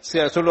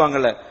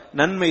சொல்லுவாங்கல்ல,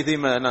 நன்மை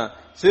தீமை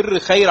சிறு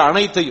கயிறு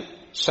அனைத்தையும்,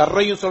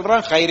 ஷர்ரையும்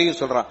சொல்றான், கயிறையும்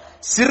சொல்றான்,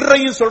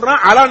 சிறையும்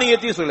சொல்றான்,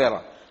 அலானியத்தையும்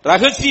சொல்லிடுறான்,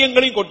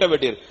 ரகசியங்களையும் கொட்ட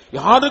வேண்டியது.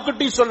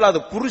 யாருக்கிட்டையும் சொல்லாத,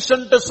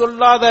 புருஷன்ட்ட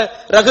சொல்லாத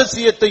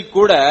ரகசியத்தை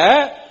கூட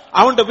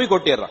அவன்கிட்ட போய்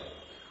கொட்டிடுறான்.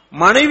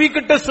 மனைவி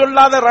கிட்ட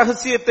சொல்லாத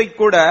ரகசியத்தை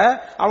கூட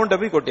அவன்கிட்ட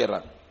போய்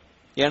கொட்டிடுறார்.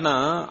 ஏன்னா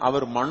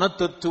அவர்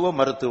மனத்தத்துவ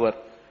மருத்துவர்,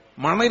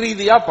 மன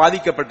ரீதியா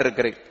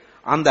பாதிக்கப்பட்டிருக்கிறேன்,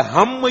 அந்த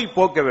ஹம்மை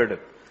போக்க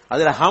வேண்டும்.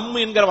 அதுல ஹம்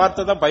என்கிற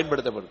வார்த்தை தான்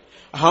பயன்படுத்தப்படும்.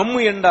 ஹம்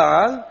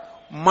என்றால்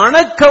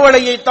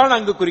மனக்கவலையைத்தான்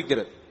அங்கு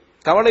குறிக்கிறது.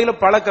 கவலையில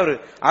பல கவலை,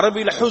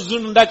 அரபியில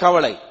ஹுஸ்னுண்டா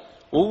கவலை.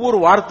 ஒவ்வொரு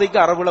வார்த்தைக்கு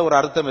அரபுல ஒரு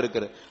அர்த்தம்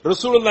இருக்கிறது.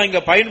 ரசூலுல்லாஹ்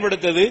இங்க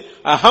பயன்படுத்தது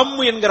அஹம்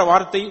என்கிற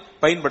வார்த்தை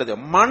பயன்படுத்த.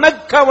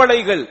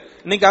 மனக்கவலைகள்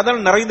இன்னைக்கு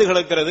அதனால் நிறைந்து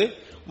கிடக்கிறது.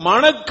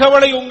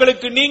 மனக்கவலை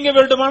உங்களுக்கு நீங்க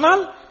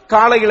வேண்டுமானால்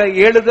காலையில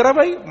 7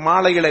 தடவை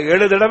மாலையில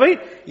 7 தடவை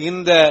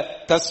இந்த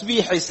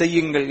தஸ்பீஹை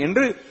செய்யுங்கள்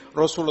என்று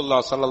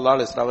ரசூலுல்லாஹ் ஸல்லல்லாஹு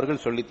அலைஹி வஸல்லம்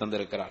அவர்கள் சொல்லி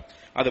தந்திருக்கிறார்.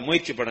 அதை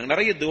முயற்சி பண்ணுங்க.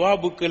 நிறைய துஆ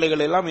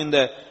புக்குகள் எல்லாம் இந்த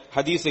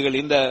ஹதீசுகள்,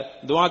 இந்த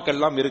துஆக்கள்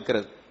எல்லாம்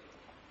இருக்கிறது.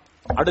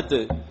 அடுத்து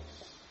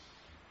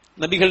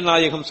நபிகள்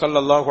நாயகம்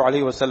ஸல்லல்லாஹு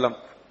அலைஹி வஸல்லம்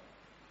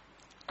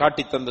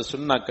காட்டி தந்த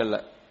சுன்னாக்கள்ல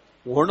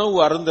உணவு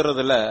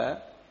அருந்துறதுல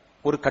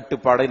ஒரு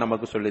கட்டுப்பாடை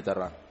நமக்கு சொல்லி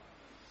தர்றாங்க.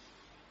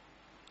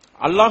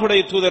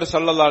 அல்லாஹ்வுடைய தூதர்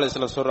ஸல்லல்லாஹு அலைஹி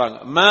வஸல்லம் சொல்றாங்க,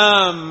 மா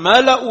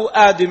மலஉ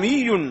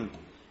ஆதமியுன்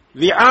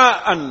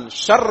விஆஅன்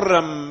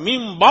ஷர்ரம்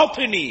மின்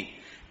பாத்தினி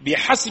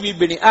பிஹஸ்பி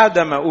இப்னி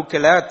ஆதம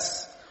உகலாத்.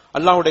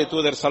 அல்லாஹ்வுடைய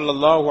தூதர்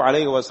ஸல்லல்லாஹு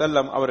அலைஹி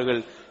வஸல்லம்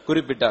அவர்கள்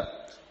குறிப்பிட்டார்,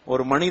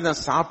 ஒரு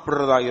மனிதன்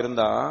சாப்பிடுறதா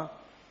இருந்தா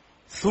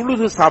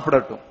சுளுது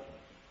சாப்பிடட்டும்,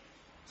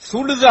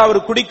 சுளுது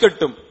அவர்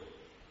குடிக்கட்டும்,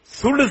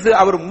 சுளுது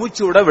அவர்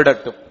மூச்சு விட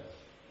விடட்டும்.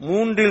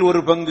 1/3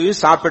 பங்கு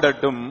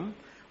சாப்பிடட்டும்,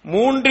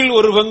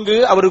 1/3 பங்கு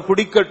அவர்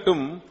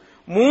குடிக்கட்டும்,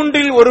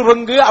 1/3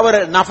 பங்கு அவர்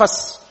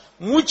நஃபஸ்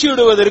மூச்சு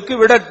விடுவதற்கு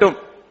விடட்டும்.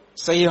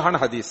 சஹீஹான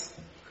ஹதீஸ்.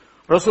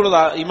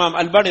 ரசூலுல்லாஹ் இமாம்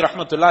அல்பானி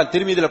ரஹ்மத்துல்லாஹ்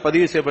திர்மிதில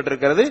பதிவு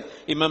செய்யப்பட்டிருக்கிறது.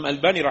 இமாம்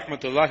அல்பானி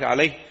ரஹ்மத்துல்லாஹி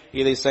அலைஹி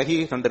இதை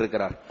சஹீஹ்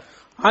கண்டிருக்கிறார்.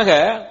 ஆக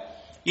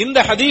இந்த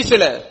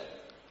ஹதீஸ்ல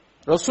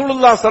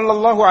ரசூலுல்லாஹ்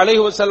ஸல்லல்லாஹு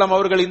அலைஹி வஸல்லம்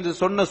அவர்கள் இந்த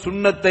சொன்ன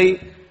சுன்னத்தை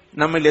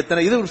நம்ம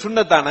எத்தனை, இது ஒரு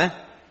சுன்னத்தானே,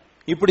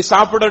 இப்படி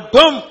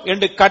சாப்பிடட்டும்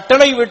என்று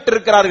கட்டளை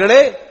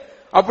விட்டிருக்கிறார்களே,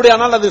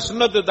 அப்படியானால் அது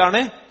சுன்னத்து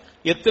தானே.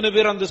 எத்தனை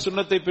பேர் அந்த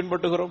சுன்னத்தை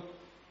பின்பற்றுகிறோம்?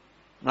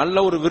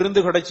 நல்ல ஒரு விருந்து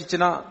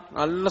கிடைச்சிச்சுன்னா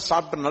நல்லா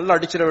சாப்பிட்டு நல்லா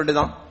அடிச்சிட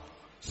வேண்டியதான்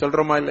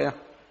சொல்றோமா இல்லையா?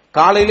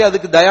 காலையிலே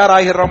அதுக்கு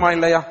தயாராகிறோமா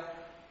இல்லையா?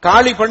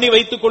 காலி பண்ணி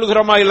வைத்துக்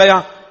கொள்கிறோமா இல்லையா?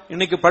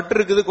 இன்னைக்கு பட்டு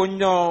இருக்குது,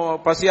 கொஞ்சம்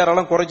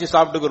பசியாரெல்லாம் குறைச்சி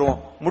சாப்பிட்டுக்கிறோம்,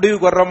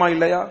 முடிவுக்கு வர்றோமா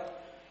இல்லையா?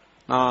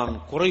 நான்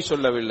குறை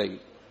சொல்லவில்லை.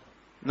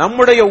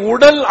 நம்முடைய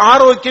உடல்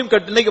ஆரோக்கியம்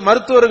இன்னைக்கு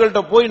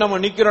மருத்துவர்கள்ட்ட போய் நம்ம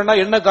நிக்கிறோம்னா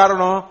என்ன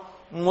காரணம்?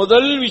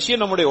 முதல்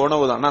விஷயம் நம்முடைய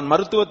உணவு தான். நான்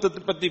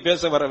மருத்துவத்தை பத்தி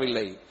பேச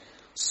வரவில்லை.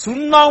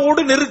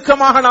 சுன்னாவோடு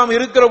நெருக்கமாக நாம்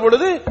இருக்கிற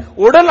பொழுது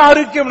உடல்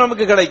ஆரோக்கியம்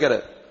நமக்கு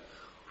கிடைக்கிறது.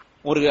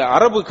 ஒரு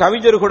அரபு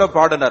கவிஞர் கூட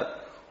பாடினார்,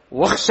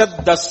 வஹ்ஷத்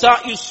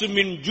தஸாயிஸ்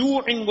மின்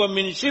ஜூஇன் வ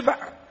மின் ஷிபா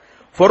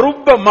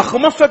ஃபருப்ப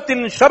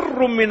மஹ்மஸத்தின்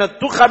ஷர்ரும் மின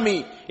துகமி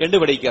என்று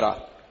விடைக்கிறார்.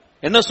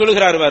 என்ன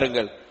சொல்கிறார்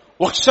பாருங்கள்,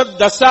 வஹ்ஷத்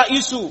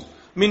தஸாயிஸ்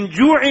மின்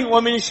ஜூஇன் வ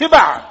மின்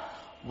ஷிபா,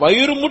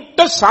 வயிறு முட்ட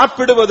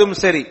சாப்பிடுவதும்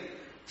சரி,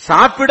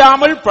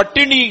 சாப்பிடாமல்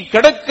பட்டினி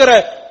கிடக்கிற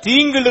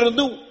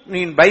தீங்கிலிருந்து நீ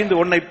பயந்து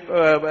உன்னை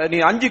நீ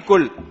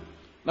அஞ்சிக்கொள்.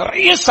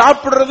 நிறைய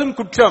சாப்பிடுறதும்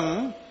குற்றம்,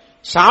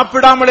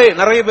 சாப்பிடாமலே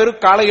நிறைய பேர்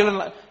காலையில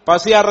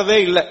பசியாறதே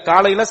இல்ல,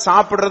 காலையில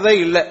சாப்பிடுறதே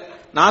இல்ல,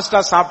 நாஸ்டா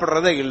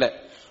சாப்பிடுறதே இல்ல.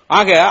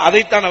 ஆக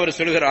அதைத்தான் அவர்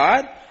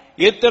சொல்கிறார்,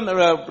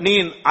 நீ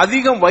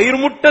அதிகம் வயிறு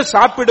முட்ட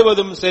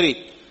சாப்பிடுவதும் சரி,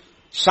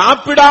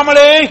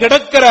 சாப்பிடாமலே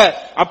கிடக்கிற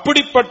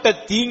அப்படிப்பட்ட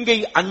தீங்கை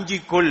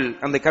அஞ்சிக்கொள்.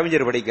 அந்த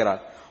கவிஞர்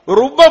படிக்கிறார்.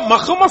 ருப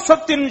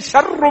மஹ்மஸத்தின்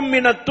ஷர்ரும்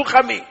மின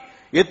துகமி.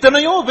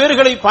 எத்தனையோ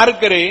பேர்களை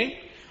பார்க்கிறேன்,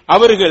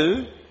 அவர்கள்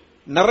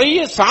நிறைய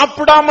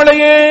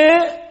சாப்பிடாமலேயே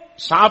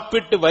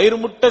சாப்பிட்டு வயிறு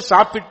முட்ட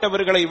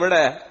சாப்பிட்டவர்களை விட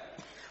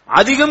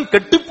அதிகம்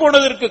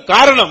கெட்டுப்போனதற்கு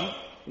காரணம்,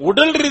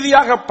 உடல்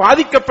ரீதியாக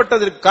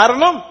பாதிக்கப்பட்டதற்கு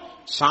காரணம்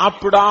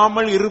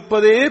சாப்பிடாமல்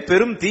இருப்பதே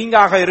பெரும்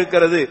தீங்காக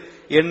இருக்கிறது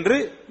என்று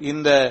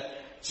இந்த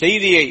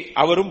செய்தியை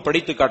அவரும்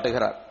படித்து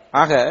காட்டுகிறார்.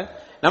 ஆக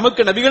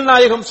நமக்கு நபிகள்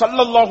நாயகம்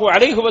ஸல்லல்லாஹு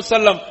அலைஹி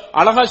வஸல்லம்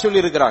அழகா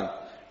சொல்லி இருக்கிறாங்க,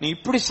 நீ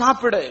இப்படி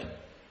சாப்பிட,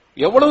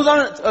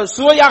 எவ்வளவுதான்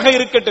சுவையாக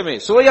இருக்கட்டுமே,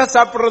 சுவையா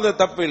சாப்பிடுறது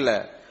தப்பு இல்லை,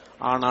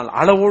 ஆனால்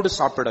அளவோடு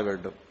சாப்பிட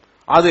வேண்டும்,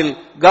 அதில்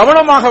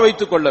கவனமாக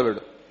வைத்துக் கொள்ள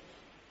வேண்டும்.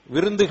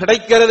 விருந்து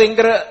கிடைக்கிறது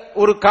என்கிற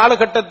ஒரு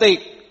காலகட்டத்தை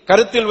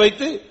கருத்தில்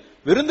வைத்து,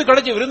 விருந்து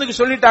கிடைச்சி விருந்துக்கு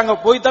சொல்லிட்டாங்க,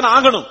 போய்த்தான்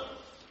ஆகணும்,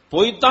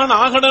 போய்த்தான்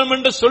ஆகணும்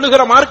என்று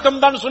சொல்லுகிற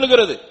மார்க்கம் தான்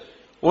சொல்லுகிறது.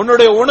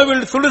 உன்னுடைய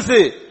உணவில் சுளுசு,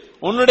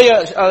 உன்னுடைய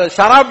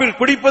ஷராபில்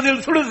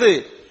குடிப்பதில் சுளுசு,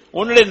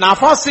 உன்னுடைய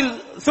நஃபாஸில்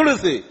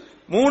சுளுசு,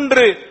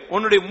 3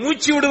 உன்னுடைய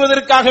மூச்சு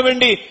விடுவதற்காக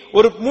வேண்டி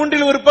ஒரு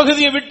 1/3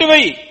 பகுதியை விட்டு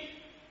வை.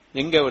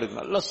 எங்க அவருக்கு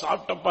நல்லா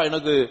சாப்பிட்டப்பா,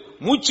 எனக்கு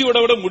மூச்சு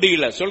விட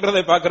முடியல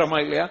சொல்றதை பாக்கிறோமா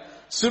இல்லையா?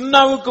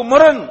 சுன்னாவுக்கு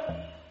முரண்,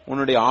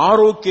 உன்னுடைய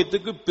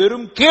ஆரோக்கியத்துக்கு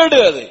பெரும் கேடு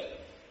அது.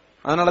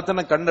 அதனால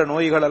தானே கண்ட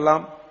நோய்கள்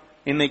எல்லாம்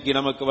இன்னைக்கு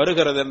நமக்கு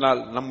வருகிறது என்றால்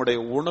நம்முடைய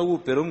உணவு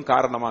பெரும்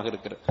காரணமாக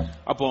இருக்கிறது.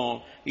 அப்போ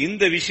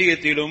இந்த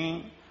விஷயத்திலும்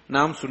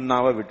நாம்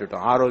சுன்னாவை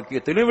விட்டுட்டோம்,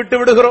 ஆரோக்கியத்திலும் விட்டு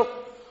விடுகிறோம்,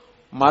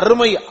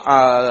 மறுமை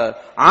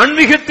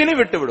ஆன்மீகத்திலும்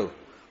விட்டு விடுவோம்.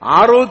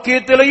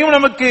 ஆரோக்கியத்திலையும்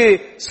நமக்கு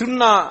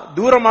சுன்னா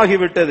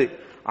தூரமாகிவிட்டது,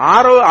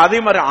 அதே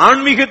மாதிரி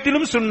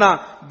ஆன்மீகத்திலும் சுன்னா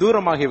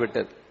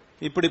தூரமாகிவிட்டது.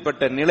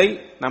 இப்படிப்பட்ட நிலை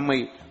நம்மை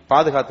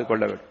பாதுகாத்துக்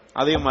கொள்ள வேண்டும்.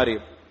 அதே மாதிரி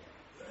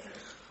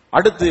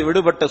அடுத்து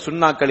விடுபட்ட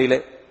சுன்னாக்களிலே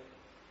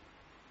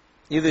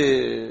இது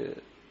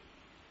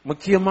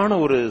முக்கியமான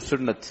ஒரு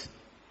சுன்னத்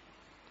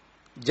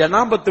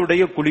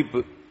ஜனாபத்துடைய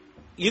குளிப்பு.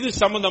 இது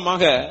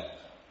சம்பந்தமாக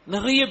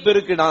நிறைய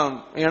பேருக்கு நான்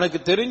எனக்கு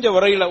தெரிஞ்ச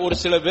வரையில ஒரு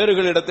சில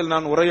பேர்களிடத்தில்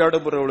நான்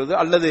உரையாடும் பொழுது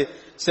அல்லது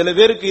சில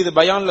பேருக்கு இது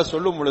பயான்ல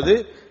சொல்லும் பொழுது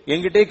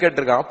என்கிட்டே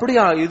கேட்டிருக்கான்,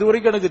 அப்படியா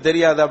இதுவரைக்கும் எனக்கு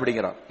தெரியாது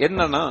அப்படிங்கிறான்.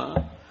 என்னன்னா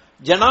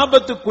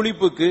ஜனாபத்து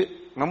குளிப்புக்கு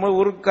நம்ம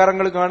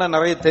ஊருக்காரங்களுக்கு வேணா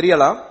நிறைய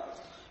தெரியலாம்,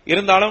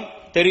 இருந்தாலும்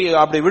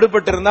அப்படி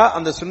விடுபட்டிருந்தா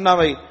அந்த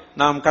சுன்னாவை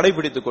நாம்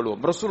கடைபிடித்துக்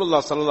கொள்வோம்.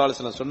 ரசூலுல்லாஹ் ஸல்லல்லாஹு அலைஹி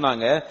வஸல்லம்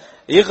சொன்னாங்க,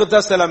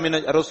 இக்தஸல மின்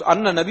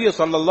அன்ன நபிய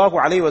ஸல்லல்லாஹு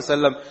அலைஹி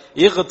வஸல்லம்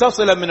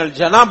இக்தஸல மினல்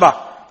ஜனாபா.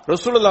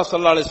 ரசூலுல்லாஹ்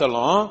ஸல்லல்லாஹு அலைஹி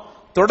வஸல்லம்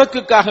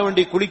தொடக்குக்காக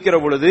வேண்டி குளிக்கிற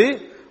பொழுது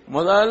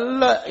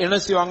முதல்ல என்ன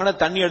செய்வாங்கன்னா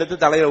தண்ணி எடுத்து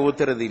தலையில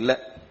ஊத்துறது இல்ல.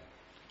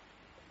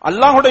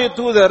 அல்லாஹ்வுடைய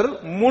தூதர்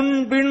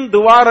முன்பின்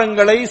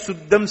துவாரங்களை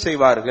சுத்தம்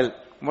செய்வார்கள்.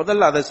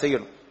 முதல்ல அதை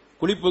செய்யணும்.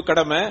 குளிப்பு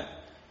கடமை.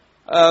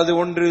 அது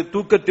ஒன்று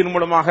தூக்கத்தின்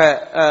மூலமாக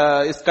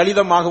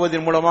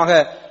கலிதமாகுவதன் மூலமாக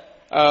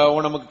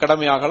நமக்கு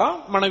கடமையாகலாம்,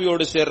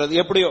 மனைவியோடு சேர்றது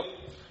எப்படியோ.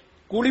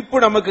 குளிப்பு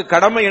நமக்கு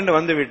கடமை என்று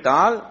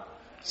வந்துவிட்டால்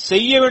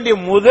செய்ய வேண்டிய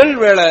முதல்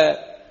வேளை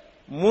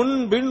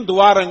முன்பின்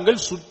துவாரங்கள்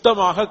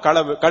சுத்தமாக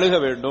கழுக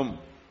வேண்டும்.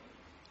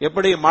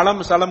 எப்படி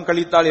மலம் சலம்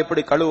கழித்தால்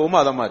எப்படி கழுவோமோ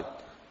அத மாதிரி.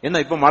 என்ன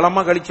இப்ப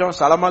மலமா கழிச்சோம்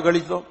சலமா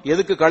கழித்தோம்,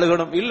 எதுக்கு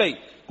கழுகணும்? இல்லை,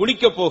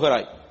 குளிக்க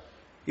போகிறாய்,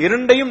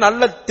 இரண்டையும்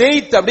நல்ல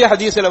தேய்த்து, அப்படியே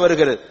ஹதீஸ்ல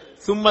வருகிறது,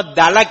 சும்மா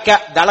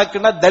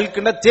தலக்குன்னா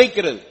தல்குன்னா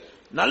தேய்க்கிறது,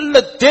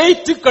 நல்ல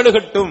தேய்த்து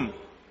கழுகட்டும்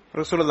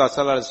ரசூலுல்லாஹ்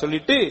ஸல்லல்லாஹு அலைஹி வஸல்லம்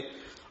சொல்லிட்டு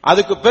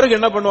அதுக்கு பிறகு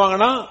என்ன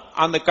பண்ணுவாங்கன்னா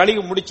அந்த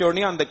கழுவி முடிச்ச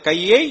உடனே அந்த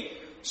கையை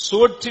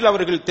சோற்றில்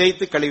அவர்கள்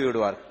தேய்த்து கழுவி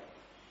விடுவார்கள்.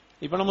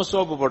 இப்ப நம்ம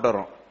சோப்பு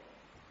போட்டுறோம்.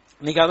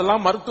 இன்னைக்கு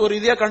அதெல்லாம் மருத்துவ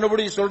ரீதியா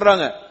கண்டுபிடிச்சு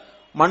சொல்றாங்க,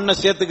 மண்ணை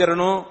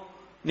சேர்த்துக்கிறணும்,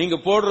 நீங்க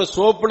போடுற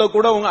சோப்புல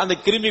கூட அந்த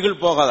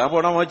கிருமிகள் போகாது.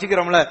 அப்போ நம்ம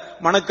வச்சுக்கிறோம்ல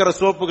மணக்கிற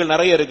சோப்புகள்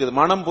நிறைய இருக்குது,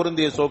 மனம்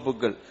பொருந்திய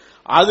சோப்புகள்,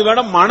 அது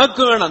வேணா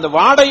மணக்கு வேணும், அந்த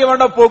வாடையை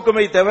வேணா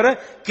போக்குமே தவிர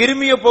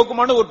கிருமியை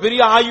போக்குமான ஒரு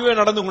பெரிய ஆய்வே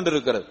நடந்து கொண்டு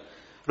இருக்கிறது.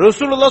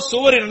 ரசூலுல்லாஹ்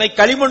சுவர்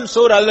களிமண்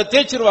சோறு அதுல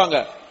தேய்ச்சிருவாங்க.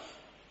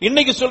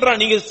 இன்னைக்கு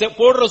சொல்றான் நீங்க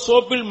போடுற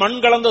சோப்பில் மண்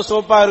கலந்த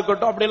சோப்பா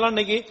இருக்கட்டும் அப்படிலாம்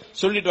இன்னைக்கு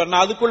சொல்லிட்டு வர,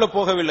 நான் அதுக்குள்ள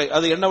போகவில்லை,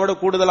 அது என்ன விட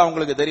கூடுதலா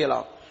உங்களுக்கு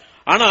தெரியலாம்.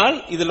 ஆனால்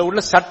இதுல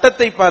உள்ள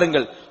சட்டத்தை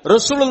பாருங்கள்.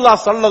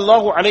 ரசூலுல்லாஹ்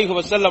ஸல்லல்லாஹு அலைஹி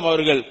வஸல்லம்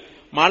அவர்கள்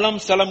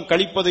மலம் சலம்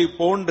கழிப்பதை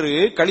போன்று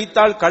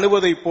கழித்தால்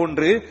கழுவதை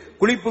போன்று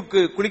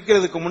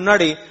குளிக்கிறதுக்கு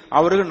முன்னாடி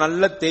அவர்கள்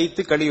நல்ல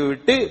தேய்த்து கழுவி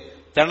விட்டு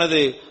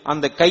தனது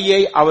அந்த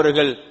கையை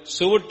அவர்கள்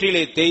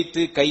சுவற்றிலே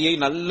தேய்த்து கையை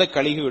நல்ல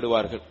கழுவி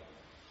விடுவார்கள்.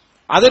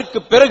 அதற்கு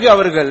பிறகு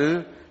அவர்கள்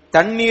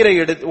தண்ணீரை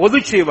எடுத்து ஒது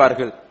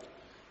செய்வார்கள்.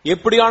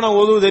 எப்படியான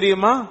ஒது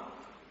தெரியுமா?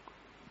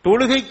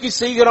 தொழுகைக்கு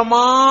செய்கிற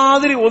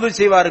மாதிரி ஒது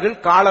செய்வார்கள்,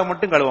 காலை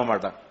மட்டும் கழுவ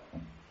மாட்டார்.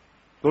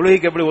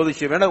 தொழுகைக்கு எப்படி ஒது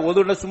செய்ய வேண்டாம்,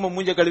 ஒதுல சும்மா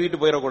மூஞ்ச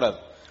கழுவிட்டு போயிடக்கூடாது.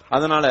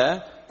 அதனால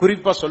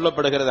குறிப்பா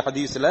சொல்லப்படுகிறது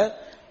ஹதீஸ்ல,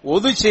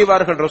 ஒது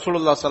செய்வார்கள்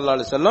ரசூலுல்லாஹ் ஸல்லல்லாஹு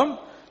அலைஹி வஸல்லம்,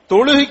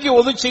 தொழுகைக்கு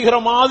ஒது செய்கிற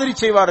மாதிரி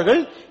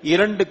செய்வார்கள்,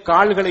 இரண்டு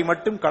கால்களை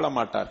மட்டும்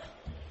களமாட்டார்கள்.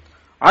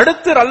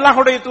 அடுத்து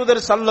அல்லாஹ்வுடைய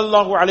தூதர்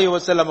ஸல்லல்லாஹு அலைஹி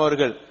வஸல்லம்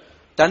அவர்கள்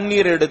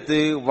தண்ணீர் எடுத்து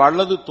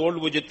வலது தோல்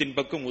புஜத்தின்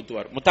பக்கம்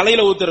ஊத்துவார்.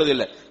 தலையில ஊத்துறது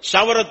இல்ல,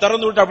 ஷவரை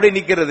திறந்து விட்டு அப்படியே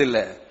நிக்கிறது இல்ல,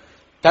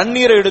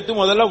 தண்ணீரை எடுத்து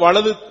முதல்ல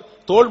வலது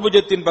தோல்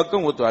புஜத்தின்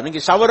பக்கம் ஊத்துவார்.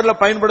 நீங்க ஷவர்ல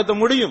பயன்படுத்த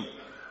முடியும்,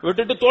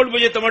 விட்டுட்டு தோல்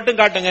புஜத்தை மட்டும்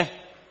காட்டுங்க.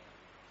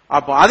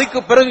 அப்ப அதுக்கு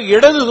பிறகு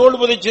இடது தோல்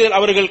புஜத்தை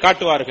அவர்கள்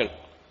காட்டுவார்கள்.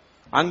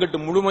 அங்கிட்டு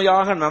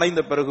முழுமையாக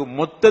நனைந்த பிறகு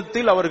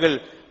மொத்தத்தில் அவர்கள்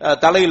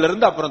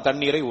தலையிலிருந்து அப்புறம்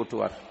தண்ணீரை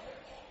ஊற்றுவார்.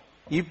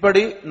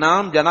 இப்படி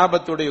நாம்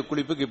ஜனாபத்துடைய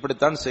குளிப்புக்கு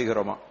இப்படித்தான்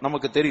செய்கிறோமா?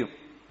 நமக்கு தெரியும்.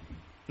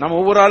 நம்ம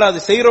ஒவ்வொரு ஆளும் அது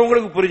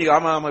செய்யறவங்களுக்கு புரிஞ்சுக்க,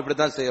 ஆமா ஆமா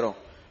இப்படித்தான் செய்யறோம்,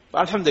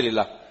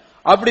 அல்ஹம்துலில்லாஹ்.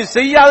 அப்படி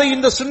செய்யாத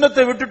இந்த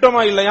சுன்னத்தை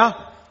விட்டுட்டோமா இல்லையா?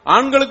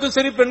 ஆண்களுக்கும்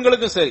சரி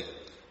பெண்களுக்கும் சரி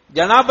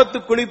ஜனாபத்து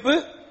குளிப்பு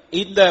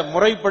இந்த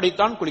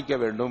முறைப்படித்தான் குளிக்க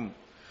வேண்டும்.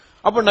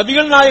 அப்ப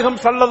நபிகள் நாயகம்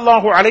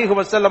ஸல்லல்லாஹு அலைஹி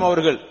வஸல்லம்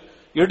அவர்கள்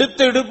எடுத்த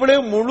இடுப்பிலே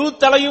முழு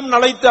தலையும்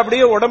நனைத்து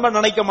அப்படியே உடம்ப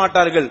நனைக்க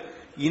மாட்டார்கள்.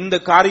 இந்த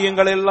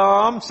காரியங்கள்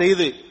எல்லாம்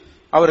செய்து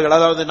அவர்கள்,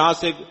 அதாவது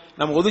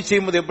நம்ம ஒது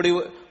செய்யும்போது எப்படி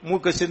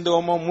மூக்க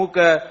சிந்துவோமோ, மூக்க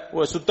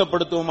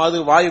சுத்தப்படுத்துவோமோ, அது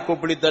வாயு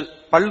கொப்பளித்தல்,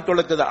 பல்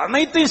துளக்குதல்,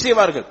 அனைத்தையும்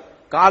செய்வார்கள்,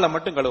 காலை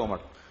மட்டும் கழுவ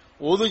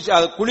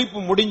மாட்டார். குளிப்பு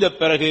முடிந்த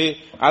பிறகு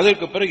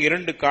அதற்கு பிறகு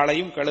இரண்டு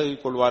காலையும்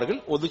கழுவிக் கொள்வார்கள்,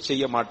 ஒது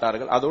செய்ய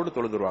மாட்டார்கள், அதோடு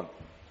தொழுதுருவாங்க.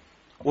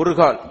 ஒரு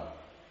கால்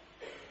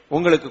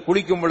உங்களுக்கு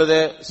குளிக்கும் பொழுது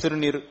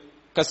சிறுநீர்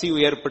கசிவு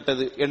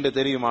ஏற்பட்டது என்று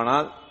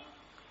தெரியுமானால்,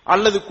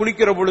 அல்லது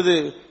குளிக்கிற பொழுது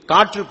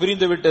காற்று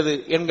பிரிந்து விட்டது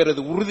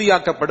என்கிறது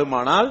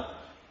உறுதியாக்கப்படுமானால்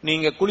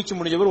நீங்க குளிச்சு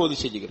முடிஞ்சவர் ஒது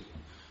செஞ்சுக்கிறது.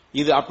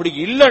 இது அப்படி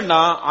இல்லைன்னா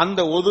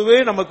அந்த ஒதுவே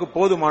நமக்கு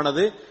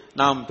போதுமானது,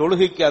 நாம்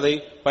தொழுகைக்கு அதை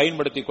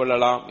பயன்படுத்திக்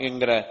கொள்ளலாம்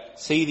என்கிற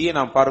செய்தியை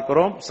நாம்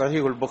பார்க்கிறோம்.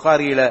 சஹீஹுல்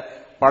புகாரியில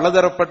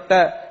பலதரப்பட்ட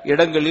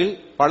இடங்களில்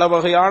பல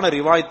வகையான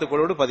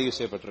ரிவாயத்துகளோடு பதிவு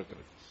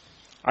செய்யப்பட்டிருக்கிறது.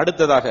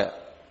 அடுத்ததாக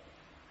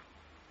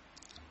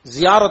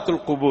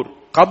ஜியாரத்துல் குபூர்,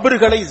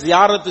 கபர்களை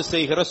ஜியாரத்து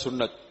செய்கிற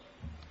சுன்னத்.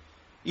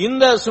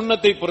 இந்த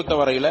சுன்னத்தை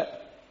பொறுத்தவரையில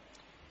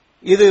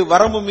இது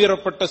வரம்பு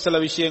மீறப்பட்ட சில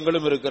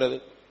விஷயங்களும் இருக்கிறது.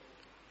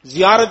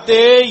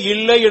 ஜியாரத்தே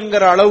இல்லை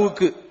என்கிற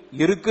அளவுக்கு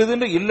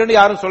இருக்குதுன்னு இல்லைன்னு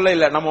யாரும் சொல்ல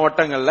இல்லை நம்ம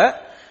வட்டங்கள்ல,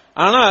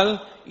 ஆனால்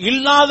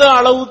இல்லாத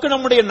அளவுக்கு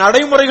நம்முடைய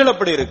நடைமுறைகள்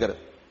அப்படி இருக்கிறது.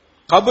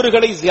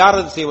 கபர்களை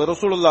ஜியாரத் செய்வது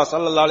ரசூலுல்லாஹ்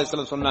ஸல்லல்லாஹு அலைஹி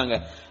வஸல்லம் சொன்னாங்க,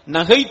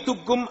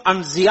 நஹைத்துக்கும்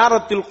அன்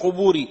ஜியாரத்தில்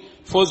குபூரி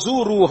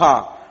ஃபஸூருஹா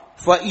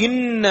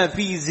ஃபஇன்ன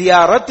ஃபீ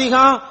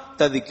ஜியாரத்திஹா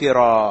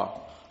தذكرا.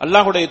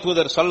 அல்லாஹ்வுடைய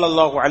தூதர்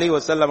ஸல்லல்லாஹு அலைஹி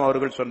வஸல்லம்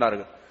அவர்கள்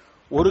சொன்னார்கள்,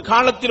 ஒரு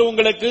காலத்தில்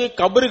உங்களுக்கு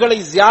கபர்களை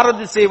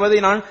ஜியாரத் செய்வதை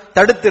நான்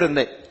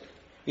தடுத்திருந்தேன்.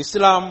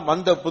 இஸ்லாம்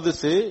வந்த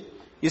புதுசு,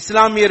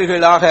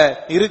 இஸ்லாமியர்களாக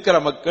இருக்கிற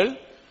மக்கள்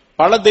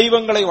பல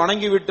தெய்வங்களை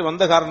வணங்கிவிட்டு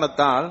வந்த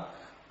காரணத்தால்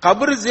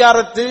கபர்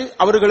ஜியாரத்து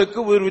அவர்களுக்கு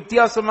ஒரு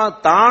வித்தியாசமா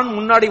தான்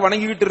முன்னாடி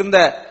வணங்கிவிட்டு இருந்த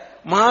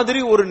மாதிரி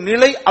ஒரு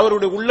நிலை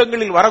அவருடைய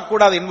உள்ளங்களில்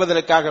வரக்கூடாது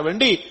என்பதற்காக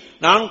வேண்டி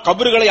நான்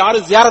கபர்களை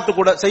யாரும் ஜியாரத்து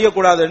கூட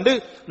செய்யக்கூடாது என்று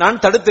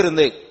நான்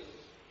தடுத்திருந்தேன்.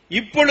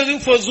 இப்பொழுது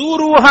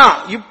ஃபஸூருஹா,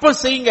 இப்ப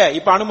செய்யுங்க,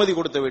 இப்ப அனுமதி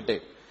கொடுத்து விட்டு,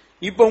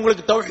 இப்ப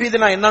உங்களுக்கு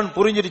தௌஹீத்னா என்னன்னு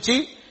புரிஞ்சிருச்சு,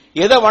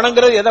 எதை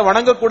வணங்குறது எதை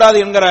வணங்கக்கூடாது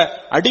என்கிற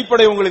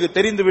அடிப்படை உங்களுக்கு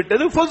தெரிந்து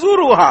விட்டது.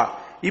 ஃபஸூருஹா,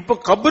 இப்ப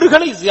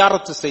கபர்களை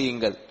ஜியாரத்து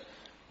செய்யுங்கள்.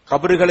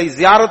 கபர்களை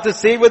ஜியாரத்து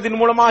செய்வதன்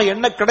மூலமாக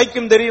என்ன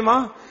கிடைக்கும் தெரியுமா?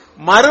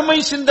 மறுமை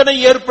சிந்தனை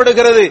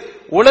ஏற்படுகிறது,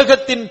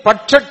 உலகத்தின்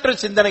பற்றற்ற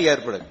சிந்தனை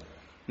ஏற்படுது.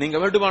 நீங்க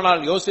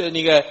வேண்டுமானால்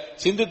நீங்க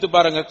சிந்தித்து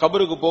பாருங்க.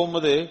 கபருக்கு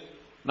போகும்போது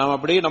நாம்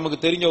அப்படியே நமக்கு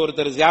தெரிஞ்ச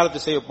ஒருத்தர்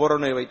ஜியாரத்து செய்ய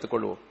போறோம்னு வைத்துக்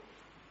கொள்வோம்.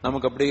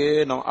 நமக்கு அப்படியே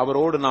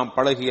அவரோடு நாம்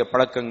பழகிய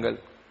பழக்கங்கள்,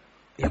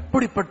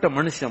 எப்படிப்பட்ட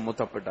மனுஷன்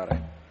மூத்தப்பட்டார,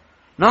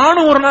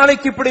 நானும் ஒரு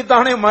நாளைக்கு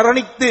இப்படித்தானே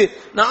மரணித்து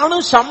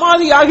நானும்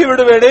சமாதியாகி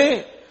விடுவேடே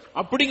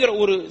அப்படிங்கிற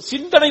ஒரு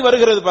சிந்தனை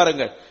வருகிறது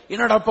பாருங்க.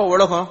 என்னடாப்பா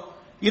உலகம்,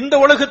 இந்த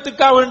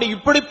உலகத்துக்காக வேண்டி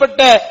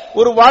இப்படிப்பட்ட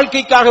ஒரு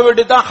வாழ்க்கைக்காக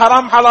வேண்டிதான்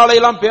ஹராம் ஹலாலை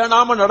எல்லாம்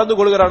பேணாம நடந்து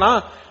கொள்கிறானா,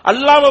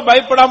 அல்லாஹ்வை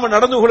பயப்படாம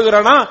நடந்து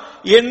கொள்கிறானா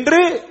என்று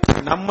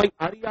நம்மை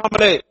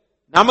அறியாமலே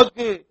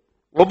நமக்கு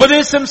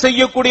உபதேசம்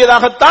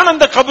செய்யக்கூடியதாகத்தான்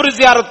அந்த கபர்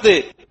ஜியாரத்து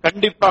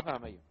கண்டிப்பாக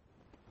அமையும்.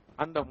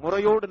 அந்த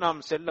முறையோடு நாம்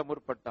செல்ல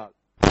முற்பட்டால்,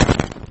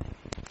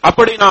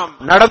 அப்படி நாம்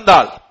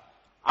நடந்தால்,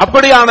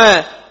 அப்படியான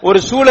ஒரு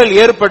சூழல்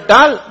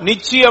ஏற்பட்டால்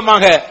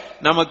நிச்சயமாக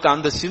நமக்கு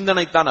அந்த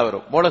சிந்தனை தான்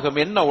வரும். உலகம்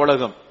என்ன,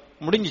 உலகம்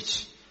முடிஞ்சிச்சு,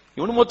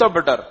 இவனு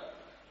மூத்தப்பட்டார்,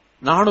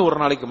 நானும் ஒரு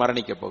நாளைக்கு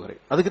மரணிக்க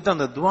போகிறேன். அதுக்கு தான்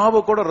அந்த துஆவை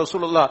கூட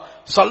ரசூலுல்லாஹ்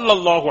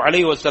ஸல்லல்லாஹு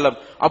அலைஹி வஸல்லம்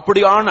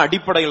அப்படியான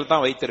அடிப்படையில்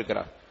தான்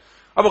வைத்திருக்கிறார்.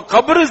 அப்ப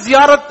கபர்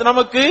ஜியாரத்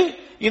நமக்கு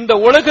இந்த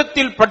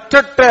உலகத்தில்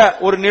பற்றற்ற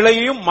ஒரு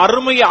நிலையையும்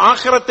மறுமைய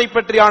ஆகிரத்தை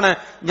பற்றியான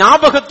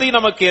ஞாபகத்தை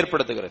நமக்கு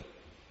ஏற்படுத்துகிறது.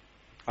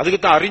 அதுக்கு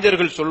தான்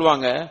அறிஞர்கள்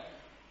சொல்லுவாங்க,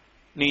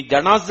 நீ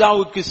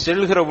ஜனாசாவுக்கு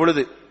செல்கிற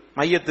பொழுது,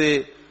 மையத்து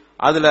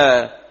அதுல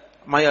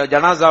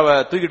ஜனாசாவை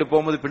தூக்கிட்டு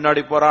போகும்போது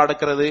பின்னாடி போறா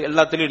அடக்கிறது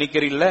எல்லாத்திலையும்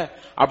நிக்கிறீல்ல,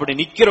 அப்படி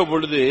நிக்கிற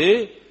பொழுது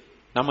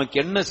நமக்கு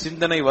என்ன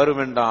சிந்தனை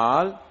வரும்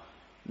என்றால்,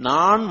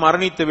 நான்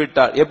மரணித்து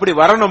விட்டால் எப்படி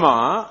வரணுமா,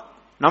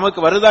 நமக்கு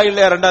வருதா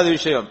இல்லையா இரண்டாவது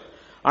விஷயம்,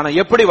 ஆனா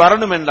எப்படி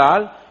வரணும்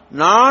என்றால்,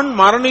 நான்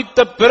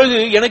மரணித்த பிறகு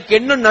எனக்கு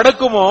என்ன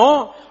நடக்குமோ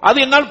அது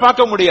என்னால்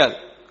பார்க்க முடியாது,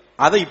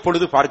 அதை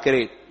இப்பொழுது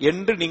பார்க்கிறேன்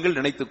என்று நீங்கள்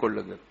நினைத்துக்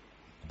கொள்ளுங்கள்.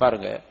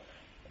 பாருங்க,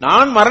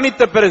 நான்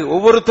மரணித்த பிறகு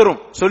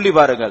ஒவ்வொருத்தரும் சொல்லி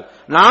பாருங்கள்,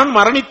 நான்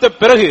மரணித்த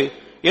பிறகு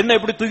என்ன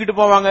எப்படி தூக்கிட்டு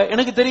போவாங்க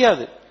எனக்கு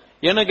தெரியாது,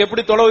 எனக்கு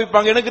எப்படி தொலை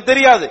வைப்பாங்க எனக்கு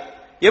தெரியாது,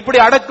 எப்படி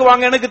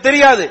அடக்குவாங்க எனக்கு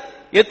தெரியாது,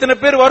 எத்தனை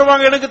பேர்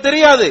வருவாங்க எனக்கு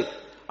தெரியாது.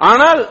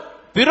 ஆனால்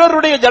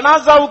பிறருடைய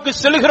ஜனாசாவுக்கு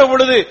செல்கிற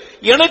பொழுது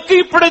எனக்கு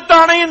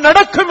இப்படித்தானே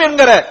நடக்கும்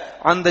என்கிற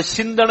அந்த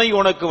சிந்தனை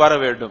உனக்கு வர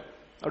வேண்டும்.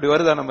 அப்படி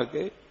வருதா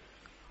நமக்கு?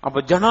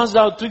 அப்ப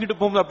ஜனாசா தூக்கிட்டு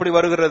போகும்போது அப்படி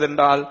வருகிறது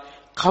என்றால்,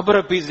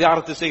 கபரை போய்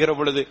ஜியாரத் செய்கிற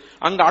பொழுது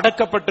அங்க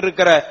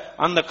அடக்கப்பட்டிருக்கிற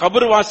அந்த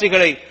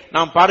கபர்வாசிகளை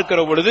நாம்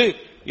பார்க்கிற பொழுது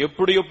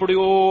எப்படி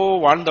எப்படியோ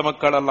வாழ்ந்த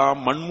மக்கள் எல்லாம்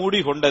மண்மூடி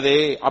கொண்டதே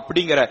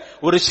அப்படிங்கிற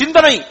ஒரு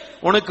சிந்தனை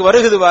உனக்கு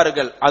வருகிறது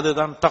பாருங்கள்.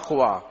 அதுதான்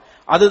தக்வா,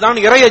 அதுதான்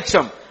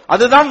இறையச்சம்,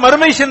 அதுதான்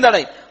மறுமை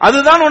சிந்தனை,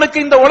 அதுதான் உனக்கு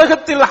இந்த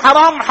உலகத்தில்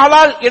ஹராம்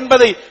ஹலால்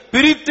என்பதை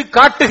பிரித்து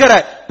காட்டுகிற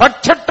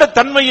பற்றற்ற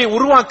தன்மையை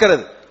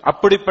உருவாக்குறது.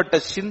 அப்படிப்பட்ட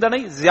சிந்தனை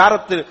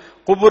ஜியாரத்து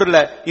குபூர்ல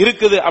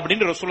இருக்குது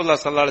அப்படின்னு ரசூலுல்லாஹ்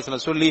ஸல்லல்லாஹு அலைஹி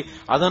வஸல்லம் சொல்லி,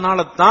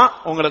 அதனால தான்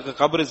உங்களுக்கு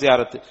கபர்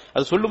ஜியாரத்.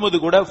 அது சொல்லும்போது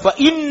கூட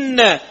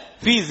ஃபஇன்ன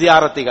ஃபீ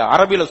ஜியாரத்திகா,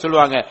 அரபில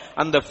சொல்லுவாங்க,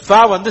 அந்த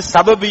ஃபா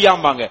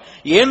சபபியாம்பாங்க.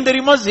 ஏன்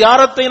தெரியுமா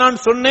ஜியாரத்தை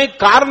நான் சொன்னேன்,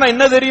 காரணம்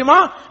என்ன தெரியுமா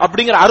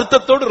அப்படிங்கிற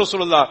அர்த்தத்தோடு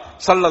ரசூலுல்லாஹ்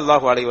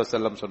ஸல்லல்லாஹு அலைஹி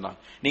வஸல்லம் சொன்னாங்க.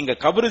 நீங்க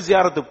கபர்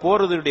ஜியாரத்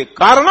போறதுடைய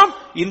காரணம்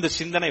இந்த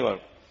சிந்தனை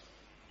வரும்.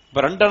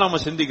 இப்ப ரெண்டா நம்ம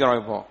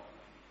சிந்திக்கிறோம். இப்போ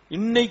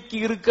இன்னைக்கு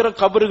இருக்கிற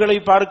கபர்களை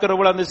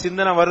பார்க்கிறவங்க அந்த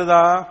சிந்தனை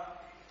வருதா?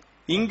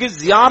 இங்கு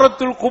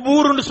ஜியாரத்துல்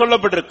குபூர் என்று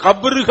சொல்லப்பட்டிருக்கு,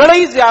 கபர்களை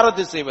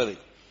ஜியாரத்து செய்வது,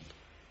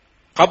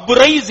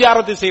 கபரை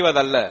ஜியாரத்து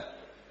செய்வதல்ல.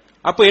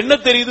 அப்ப என்ன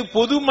தெரியுது,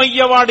 பொது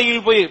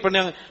மையவாடியில் போய்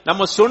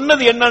நம்ம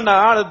சொன்னது என்னன்னா,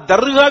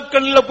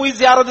 தர்காக்கள்ல போய்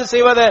ஜியாரத்து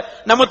செய்வதை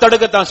நம்ம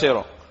தடுக்கத்தான்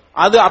செய்யறோம்.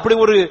 அது அப்படி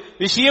ஒரு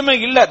விஷயமே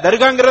இல்ல,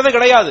 தர்காங்கிறத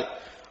கிடையாது.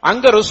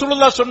 அங்க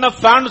ரசூலுல்லாஹ் சொன்ன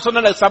ஃபேன்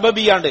சொன்ன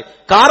சபபியாண்டு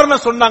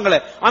காரணம் சொன்னாங்களே,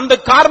 அந்த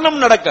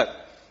காரணம் நடக்க.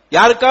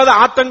 யாருக்காவது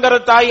ஆத்தங்கர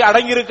தாய்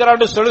அடங்கி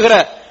இருக்கிறான்னு சொல்கிற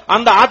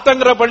அந்த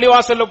ஆத்தங்கர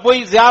பள்ளிவாசல்ல போய்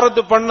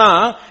ஜியாரத்து பண்ணா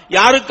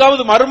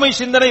யாருக்காவது மறுமை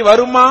சிந்தனை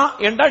வருமா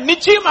என்றால்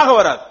நிச்சயமாக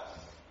வராது.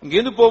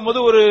 இங்கிருந்து போகும்போது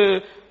ஒரு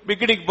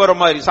பிக்னிக் போற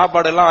மாதிரி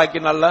சாப்பாடு எல்லாம் ஆக்கி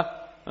நல்லா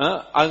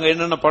அங்க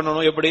என்னென்ன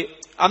பண்ணணும் எப்படி,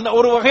 அந்த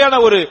ஒரு வகையான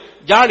ஒரு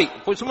ஜாலி,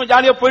 சும்மா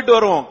ஜாலியா போயிட்டு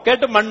வருவோம்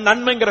கேட்டு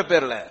நன்மைங்கிற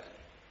பேர்ல.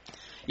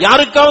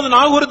 யாருக்காவது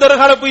நாகூர்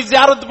தர்கால போய்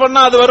ஜியாரத்து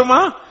பண்ணா அது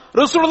வருமா?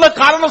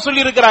 ரசூலுல்லாஹ் காரணம்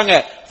சொல்லி இருக்கிறாங்க,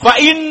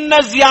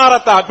 ஃபஇன்ன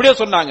ஜியாரத்தா அப்படியே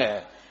சொன்னாங்க.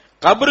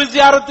 கபர்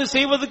ஜியாரத்து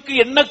செய்வதற்கு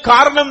என்ன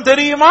காரணம்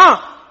தெரியுமா?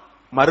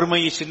 மறுமை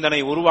சிந்தனை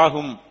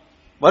உருவாகும்.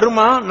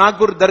 வருமா?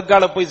 நாகூர்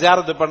தர்கால போய்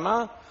ஜியாரத்து பண்ணா,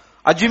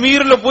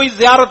 அஜ்மீர்ல போய்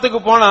ஜியாரத்துக்கு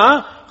போனா,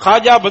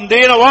 ஹாஜா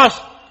பந்தே நவாஸ்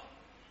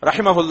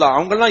ரஹிமஹுல்லா,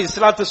 அவங்க எல்லாம்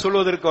இஸ்லாத்தை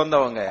சொல்வதற்கு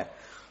வந்தவங்க.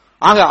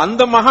 ஆக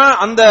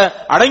அந்த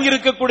அடங்கி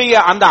இருக்கக்கூடிய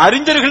அந்த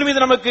அறிஞர்கள் மீது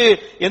நமக்கு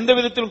எந்த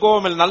விதத்திலும்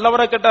கோபம் இல்லை.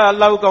 நல்லவரை கேட்ட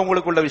அல்லாவுக்கு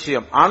அவங்களுக்கு உள்ள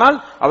விஷயம். ஆனால்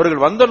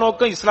அவர்கள் வந்த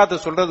நோக்கம் இஸ்லாத்தை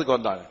சொல்றதுக்கு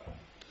வந்தாங்க.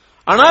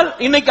 ஆனால்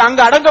இன்னைக்கு அங்க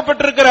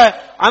அடங்கப்பட்டிருக்கிற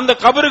அந்த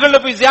கபறுகள்ல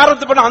போய்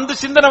ஜியாரத்து பண்ண அந்த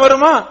சிந்தனை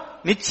வருமா?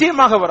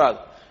 நிச்சயமாக வராது.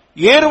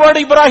 ஏர்வாடு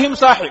இப்ராஹிம்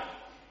சாஹிப்,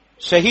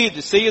 ஷஹீத்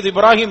சையத்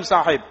இப்ராஹிம்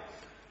சாஹிப்,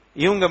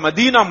 இவங்க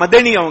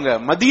மதனி, அவங்க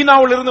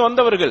மதீனாவில் இருந்து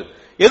வந்தவர்கள்.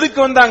 எதுக்கு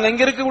வந்தாங்க?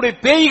 இங்க இருக்கக்கூடிய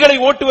பேய்களை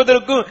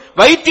ஓட்டுவதற்கும்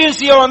வைத்தியம்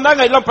செய்ய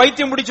வந்தாங்க. எல்லாம்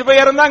பைத்தியம் முடிச்சு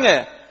போய் இறந்தாங்க.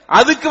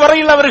 அதுக்கு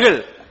வரையில்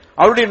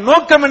அவருடைய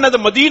நோக்கம் என்னது?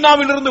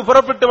 மதீனாவில் இருந்து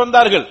புறப்பட்டு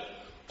வந்தார்கள்.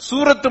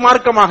 சூரத்து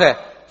மார்க்கமாக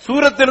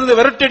சூரத்திலிருந்து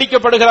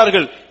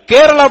விரட்டடிக்கப்படுகிறார்கள்.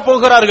 கேரளா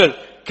போகிறார்கள்.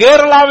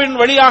 கேரளாவின்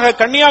வழியாக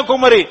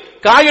கன்னியாகுமரி,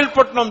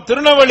 காயல்பட்டினம்,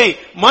 திருநெல்வேலி,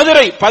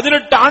 மதுரை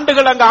 18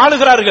 ஆண்டுகள் அங்கு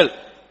ஆளுகிறார்கள்.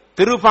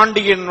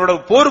 திருப்பாண்டியனோட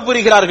போர்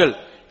புரிகிறார்கள்.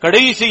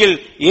 கடைசியில்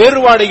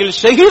ஏர்வாடியில்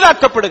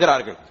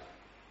ஷஹீதாக்கப்படுகிறார்கள்.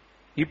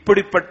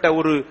 இப்படிப்பட்ட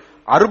ஒரு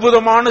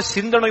அற்புதமான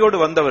சிந்தனையோடு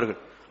வந்தவர்கள்.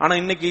 ஆனா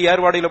இன்னைக்கு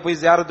ஏர்வாடியில போய்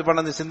ஜியாரத்து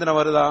பண்ண அந்த சிந்தனை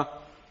வருதா?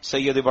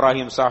 சையத்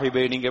இப்ராஹிம்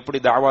சாஹிபே, நீங்க எப்படி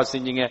தாவா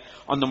செஞ்சீங்க,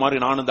 அந்த மாதிரி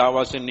நானும்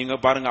தாவா செஞ்சீங்க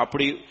பாருங்க,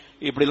 அப்படி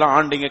இப்படி எல்லாம்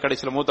ஆண்டீங்க,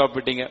 கடைசியில மூத்தா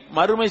போயிட்டீங்க.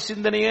 மறுமை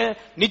சிந்தனையே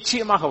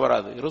நிச்சயமாக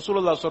வராது.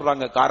 ரசூலுல்லாஹ்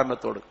சொல்றாங்க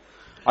காரணத்தோடு.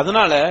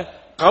 அதனால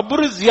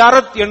கபர்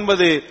ஜியாரத்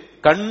என்பது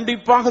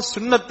கண்டிப்பாக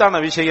சுன்னத்தான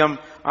விஷயம்.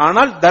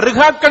 ஆனால்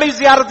தர்காக்களை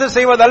ஜியாரத்து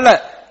செய்வதல்ல.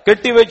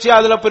 கெட்டி வச்சு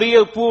அதுல பெரிய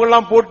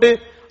பூவெல்லாம் போட்டு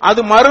அது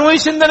மறுமை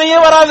சிந்தனையே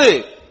வராது.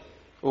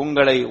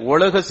 உங்களை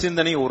உலக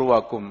சிந்தனையை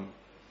உருவாக்கும்,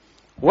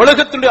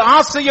 உலகத்துடைய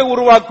ஆசையை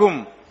உருவாக்கும்.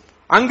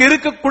 அங்கு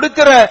இருக்க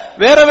கொடுக்கிற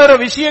வேற வேற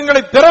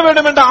விஷயங்களை பெற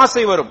வேண்டும் என்ற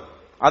ஆசை வரும்.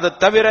 அதை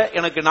தவிர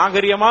எனக்கு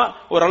நாகரிகமா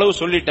ஓரளவு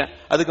சொல்லிட்டேன்,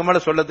 அதுக்கு மேல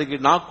சொல்லத்துக்கு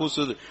நான்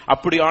கூசுது.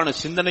 அப்படியான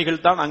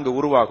சிந்தனைகள் தான் அங்கு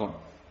உருவாகும்.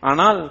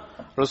 ஆனால்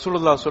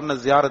ரசூலுல்லாஹ் சொன்ன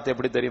ஜியாரத்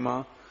எப்படி தெரியுமா?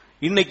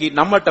 இன்னைக்கு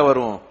நம்மகிட்ட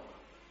வரும்.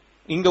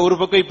 இங்க ஒரு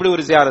பக்கம் இப்படி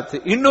ஒரு ஜியாரத்து,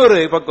 இன்னொரு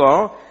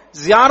பக்கம்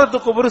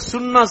ஜியாரத்துக்கு ஒரு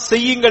சுன்னா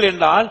செய்யுங்கள்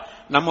என்றால்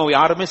நம்ம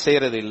யாருமே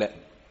செய்யறது இல்லை.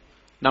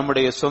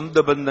 நம்முடைய சொந்த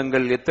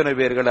பந்தங்கள் எத்தனை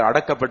பேர்கள்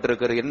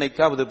அடக்கப்பட்டிருக்கிற,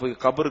 என்னைக்காவது போய்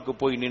கபருக்கு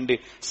போய் நின்று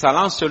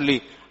சலாம் சொல்லி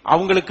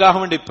அவங்களுக்காக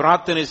வேண்டி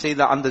பிரார்த்தனை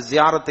செய்த அந்த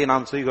ஜியாரத்தை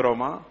நாம்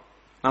செய்கிறோமா?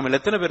 நம்ம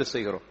எத்தனை பேர்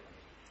செய்கிறோம்?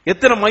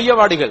 எத்தனை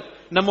மையவாடிகள்?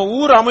 நம்ம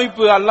ஊர்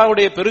அமைப்பு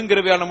அல்லாஹ்வுடைய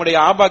பெருங்கிருபையால் நம்முடைய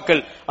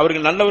ஆபாக்கள்,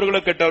 அவர்கள் நல்லவர்களோ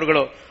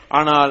கெட்டவர்களோ,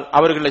 ஆனால்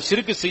அவர்களை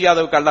சிறுக்கு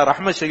செய்யாதவருக்கு அல்லாஹ்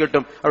ரஹ்மத்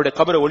செய்யட்டும், அவருடைய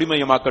கபரை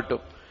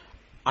ஒளிமயமாக்கட்டும்.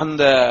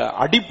 அந்த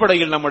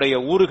அடிப்படையில் நம்முடைய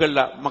ஊர்கள்ல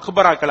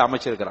மக்பராக்கள்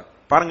அமைச்சிருக்கிறாங்க.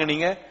 பாருங்க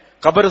நீங்க,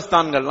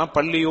 கபரிஸ்தான்கள்லாம்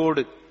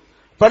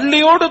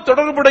பள்ளியோடு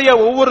தொடர்புடைய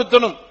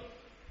ஒவ்வொருத்தனும்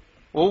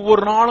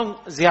ஒவ்வொரு நாளும்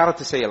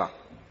ஜியாரத்து செய்யலாம்.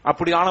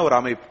 அப்படியான ஒரு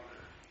அமைப்பு.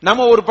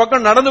 நம்ம ஒரு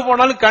பக்கம் நடந்து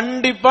போனாலும்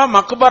கண்டிப்பா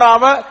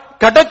மக்பராவை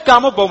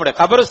கடக்காம போக முடியாது.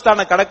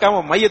 கபரிஸ்தானை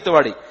கடக்காம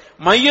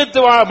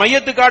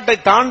மையத்து காட்டை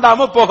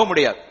தாண்டாம போக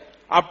முடியாது.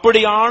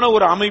 அப்படியான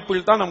ஒரு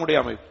அமைப்பில் தான் நம்முடைய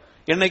அமைப்பு.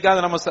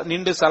 என்னைக்காவது நம்ம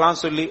நின்று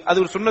சலாம் சொல்லி, அது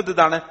ஒரு சுன்னத்து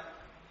தானே,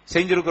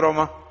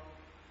 செஞ்சிருக்கிறோமா?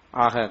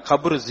 ஆக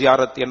கபர்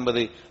ஜியாரத்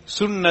என்பது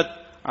சுன்னத்,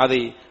 அதை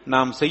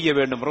நாம் செய்ய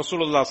வேண்டும்.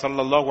 ரசூலுல்லாஹ்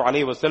ஸல்லல்லாஹு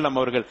அலைஹி வஸல்லம்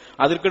அவர்கள்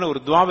அதற்குன்னு ஒரு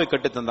துஆவை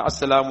கற்றுத் தந்தார்.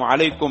 அஸ்ஸலாமு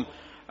அலைக்கும்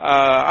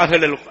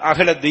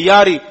அஹ்ல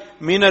தியாரி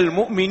மினல்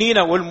முஃமினீன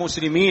வல்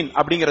முஸ்லிமீன்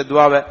அப்படிங்கிற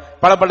துஆவை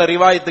பல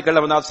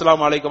ரிவாயத்துக்கள்ல வந்து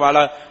அஸ்ஸலாமு அலைக்கும்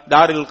அலா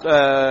தாரில்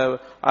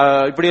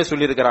இப்படியே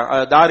சொல்லி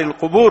இருக்கிறாங்க, தாரில்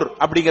குபூர்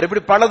அப்படிங்கிற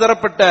இப்படி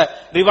பலதரப்பட்ட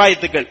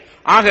ரிவாயத்துக்கள்.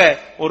 ஆக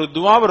ஒரு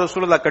துஆவை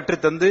ரசூலுல்லாஹ்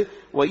கற்றுத் தந்து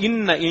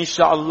இன்ன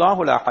இன்ஷா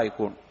அல்லாஹு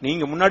லாஹிகூன்,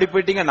 நீங்க முன்னாடி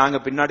போயிட்டீங்க நாங்க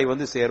பின்னாடி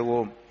வந்து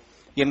சேருவோம்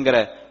என்கிற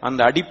அந்த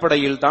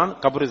அடிப்படையில் தான்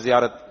கபர்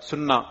ஜியாரத்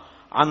சுன்னா.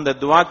 அந்த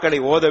துவாக்களை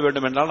ஓத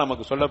வேண்டும் என்றால்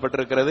நமக்கு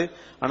சொல்லப்பட்டிருக்கிறது.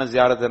 ஆனா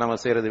ஜியாரத்தை நம்ம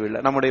செய்யறது இல்லை.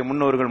 நம்முடைய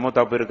முன்னோர்கள்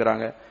மூத்தாப்பு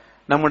இருக்கிறாங்க,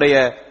 நம்முடைய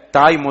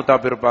தாய்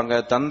மூத்தாப்பு இருப்பாங்க,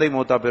 தந்தை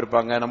மூத்தாப்பு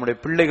இருப்பாங்க, நம்முடைய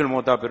பிள்ளைகள்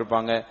மூத்தாப்பு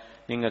இருப்பாங்க.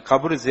 நீங்க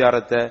கபர்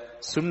ஜியாரத்தை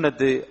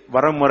சுன்னத்து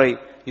வரமுறை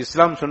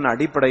இஸ்லாம் சொன்ன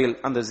அடிப்படையில்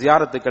அந்த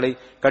ஜியாரத்துக்களை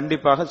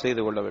கண்டிப்பாக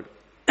செய்து கொள்ள வேண்டும்.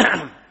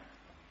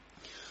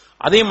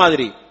 அதே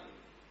மாதிரி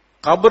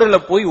கபர்ல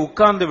போய்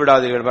உட்கார்ந்து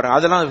விடாதீர்கள்.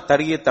 அதெல்லாம்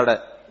தரிய தடை.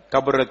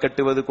 கபர்ல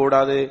கட்டுவது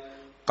கூடாது.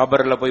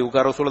 கபர்ல போய்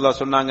உட்கார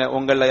ரசூலுல்லாஹ் சொன்னாங்க,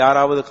 உங்கள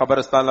யாராவது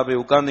கபரஸ்தான்ல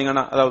போய்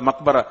உட்கார்ந்தீங்கன்னா, அதாவது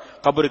மக்பரா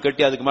கபரு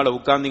கட்டி அதுக்கு மேல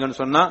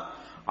உட்கார்ந்தீங்கன்னு சொன்னா,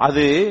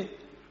 அது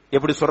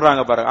எப்படி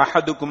சொல்றாங்க பாருங்க,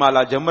 அஹதுக்கும்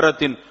அலா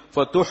ஜம்ரத்தின்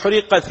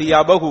ஃபதுஹ்ரிக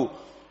சியாபஹு,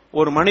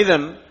 ஒரு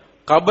மனிதன்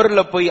கபர்ல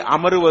போய்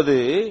அமருவது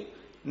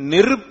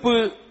நெருப்பு,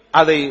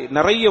 அதை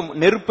நிறைய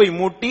நெருப்பை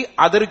மூட்டி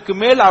அதற்கு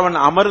மேல் அவன்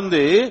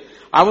அமர்ந்து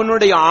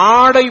அவனுடைய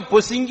ஆடை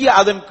பொசுங்கி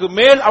அதற்கு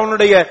மேல்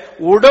அவனுடைய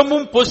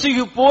உடம்பும்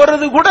பொசுகி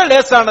போறது கூட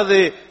லேசானது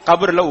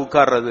கபர்ல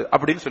உட்கார்றது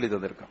அப்படின்னு சொல்லி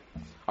தந்திருக்கான்.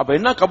 அப்ப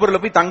என்ன, கபர்ல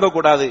போய் தங்க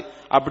கூடாது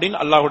அப்படின்னு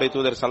அல்லாஹ்வுடைய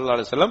தூதர் ஸல்லல்லாஹு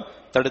அலைஹி வஸல்லம்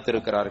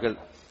தடுத்திருக்கிறார்கள்.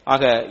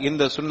 ஆக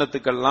இந்த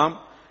சுன்னத்துக்கெல்லாம்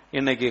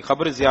இன்னைக்கு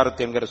கபர்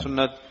ஜியாரத் என்கிற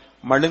சுன்னத்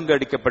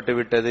மழுங்கடிக்கப்பட்டு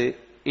விட்டது.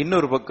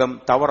 இன்னொரு பக்கம்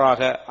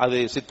தவறாக அது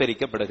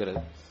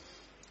சித்தரிக்கப்படுகிறது.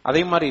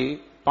 அதே மாதிரி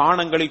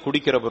பானங்களை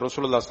குடிக்கிற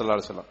ரசூலுல்லாஹ் ஸல்லல்லாஹு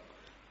அலைஹி வஸல்லம்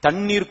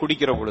தண்ணீர்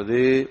குடிக்கிற பொழுது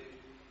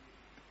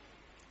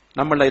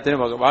நம்மள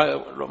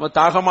எத்தனை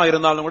தாகமா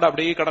இருந்தாலும் கூட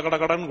அப்படியே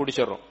கடன்னு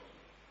குடிச்சிடறோம்.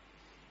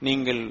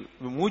 நீங்கள்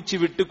மூச்சு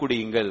விட்டு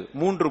குடியுங்கள்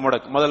 3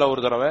 மடக்கு, முதல்ல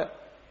ஒரு தடவை,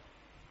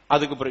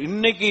 அதுக்கு பிறகு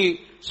இன்னைக்கு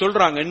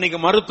சொல்றாங்க, இன்னைக்கு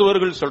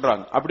மருத்துவர்கள்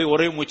சொல்றாங்க அப்படி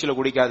ஒரே மூச்சில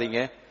குடிக்காதீங்க,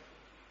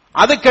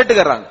 அதை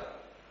கேட்டுக்கிறாங்க.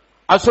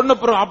 அது சொன்ன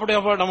பிறகு அப்படி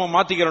நம்ம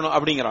மாத்திக்கிறோம்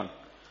அப்படிங்கிறாங்க.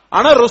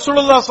 ஆனா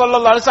ரசூலுல்லாஹ்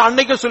ஸல்லல்லாஹு அலைஹி வஸல்லம்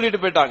அன்னைக்கு சொல்லிட்டு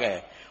போயிட்டாங்க,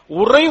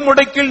 உரை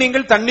முடைக்கில்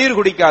நீங்கள் தண்ணீர்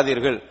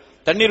குடிக்காதீர்கள்.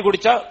 தண்ணீர்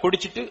குடிச்சா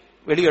குடிச்சிட்டு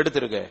வெளியே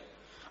எடுத்துருங்க.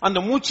 அந்த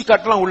மூச்சு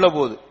காட்டலாம் உள்ள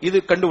போகுது, இது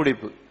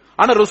கண்டுபிடிப்பு.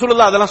 ஆனா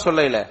ரசூலுல்லாஹ் அதெல்லாம்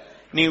சொல்லல.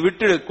 நீ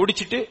விட்டு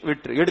குடிச்சிட்டு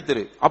விட்டு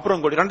எடுத்துரு, அப்புறம்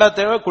குடி, ரெண்டாவது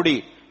தேவை குடி,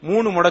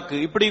 3 முடக்கு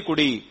இப்படி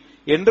குடி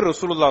என்று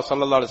ரசூலுல்லாஹ்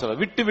ஸல்லல்லாஹு அலைஹி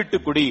வஸல்லம் விட்டு விட்டு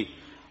குடி,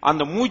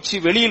 அந்த மூச்சு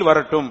வெளியில்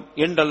வரட்டும்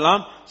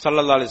என்றெல்லாம்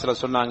ஸல்லல்லாஹு அலைஹி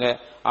வஸல்லம் சொன்னாங்க.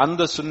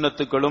 அந்த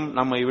சுன்னத்துக்களும்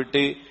நம்மை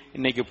விட்டு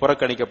இன்னைக்கு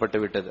புறக்கணிக்கப்பட்டு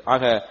விட்டது.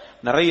 ஆக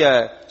நிறைய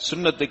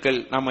சுன்னத்துக்கள்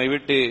நம்மை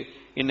விட்டு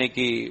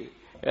இன்னைக்கு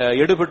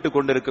எடுபட்டு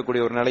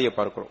கொண்டிருக்கக்கூடிய ஒரு நிலையை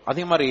பார்க்கிறோம்.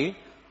 அதே மாதிரி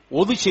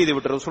ஒது செய்து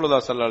விட்டு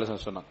ரசூலுல்லாஹ் ஸல்லல்லாஹு அலைஹி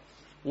வஸல்லம் சொன்னாங்க,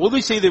 ஒது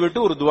செய்து விட்டு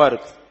ஒரு துவா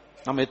இருக்கு.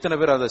 நம்ம எத்தனை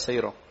பேர் அதை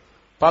செய்யறோம்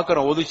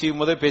பாக்கிறோம். ஒது செய்யும்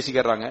போதே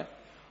பேசிக்கிறாங்க,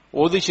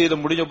 ஒது செய்த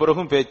முடிஞ்ச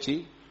பிறகும் பேச்சு,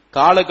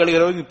 காலை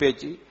கழுகிறவங்க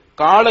பேச்சு,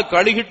 காலை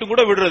கழுகிட்டு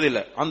கூட விடுறது இல்ல,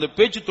 அந்த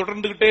பேச்சு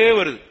தொடர்ந்துகிட்டே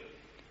வருது.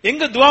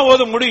 எங்க துவா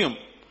ஓத முடியும்?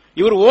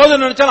 இவர் ஓத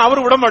நினைச்சாலும்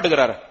அவர் விட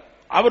மாட்டேங்கிறாரு.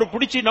 அவர்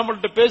பிடிச்சி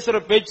நம்மள்ட்ட பேசுற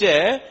பேச்ச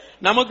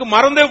நமக்கு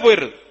மறந்தே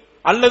போயிடுது,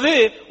 அல்லது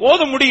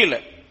ஓத முடியல,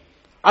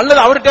 அல்லது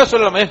அவர்கிட்ட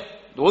சொல்லலாமே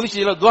ஒது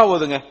செய்யல துவா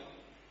ஓதுங்க.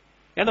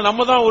 ஏன்னா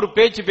நம்ம தான் ஒரு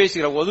பேச்சு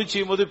பேசிக்கிறோம், ஒது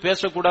செய்யும் போது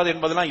பேசக்கூடாது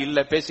என்பதெல்லாம் இல்ல,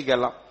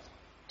 பேசிக்கலாம்.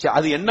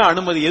 அது என்ன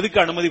அனுமதி, எதுக்கு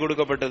அனுமதி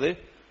கொடுக்கப்பட்டது?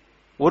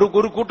 ஒரு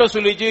கூட்டம்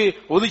சொல்லிச்சு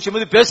ஒது செய்யும்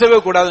போது பேசவே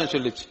கூடாதுன்னு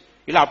சொல்லிச்சு.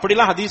 இல்ல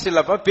அப்படிலாம் ஹதீஸ்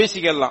இல்லப்பா,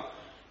 பேசிக்கலாம்.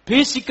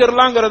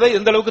 பேசிக்கலாங்கிறத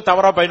எந்த அளவுக்கு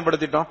தவறா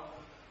பயன்படுத்திட்டோம்.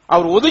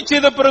 அவர் ஒது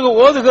செய்த பிறகு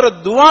ஓதுகிற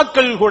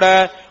துவாக்கள் கூட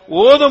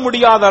ஓத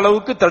முடியாத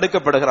அளவுக்கு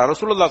தடுக்கப்படுகிறார்.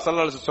 ரசூலுல்லாஹ்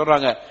ஸல்லல்லாஹு அலைஹி வஸல்லம்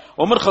சொல்றாங்க,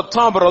 உமர்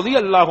கத்தாப்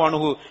ரலியல்லாஹு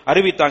அன்ஹு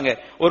அறிவித்தாங்க,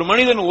 ஒரு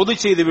மனிதன் ஒது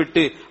செய்து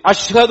விட்டு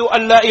அஷ்ஹது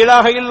அல்லா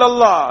இலாஹ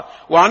இல்லல்லாஹ்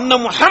வ அன்ன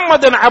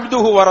முஹம்மதன்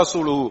அப்துஹு வ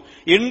ரசூலுஹு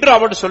என்று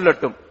அவர்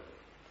சொல்லட்டும்.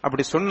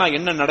 அப்படி சொன்னா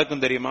என்ன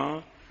நடக்கும் தெரியுமா?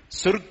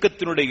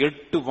 சொர்க்கத்தினுடைய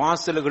 8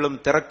 வாசல்களும்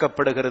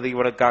திறக்கப்படுகிறது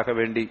இவருக்காக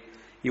வேண்டி.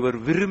 இவர்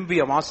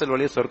விரும்பிய வாசல்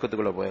வழியே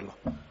சொர்க்கத்துக்குள்ள போயிடலாம்.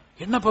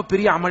 என்னப்பா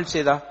பெரிய அமல்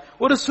செய்தா?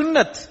 ஒரு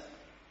சுன்னத்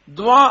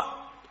துவா.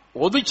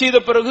 ஒது செய்த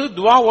பிறகு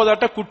துவா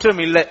ஓதாட்ட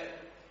குற்றம் இல்லை,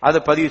 அதை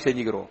பதிவு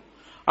செஞ்சுக்கிறோம்.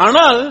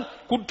 ஆனால்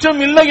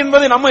குற்றம் இல்லை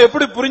என்பதை நம்ம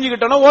எப்படி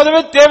புரிஞ்சுக்கிட்டோம்?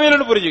 ஓதவே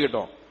தேவையில்லைன்னு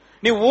புரிஞ்சுக்கிட்டோம்.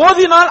 நீ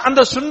ஓதினால்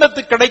அந்த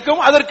சுன்னத்து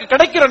கிடைக்கும், அதற்கு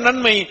கிடைக்கிற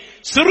நன்மை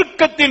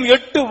சொர்க்கத்தின்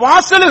 8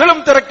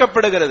 வாசல்களும்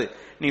திறக்கப்படுகிறது.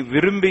 நீ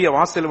விரும்பிய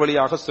வாசல்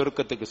வழியாக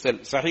சொர்க்கத்துக்கு செல்.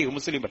 சஹீஹ்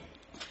முஸ்லிம்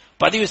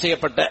பதிவு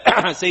செய்யப்பட்ட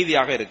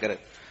செய்தியாக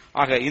இருக்கிறது.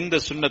 ஆக இந்த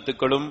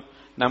சுன்னத்துக்களும்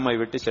நம்மை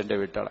விட்டு சென்று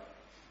விட்டால.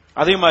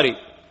 அதே மாதிரி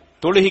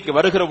தொழுகைக்கு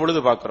வருகிற பொழுது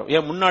பார்க்கிறோம்,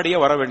 ஏன் முன்னாடியே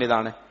வர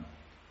வேண்டியதானே?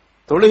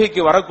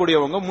 தொழுகைக்கு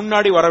வரக்கூடியவங்க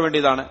முன்னாடி வர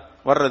வேண்டியதானே,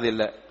 வர்றது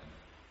இல்ல,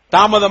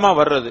 தாமதமா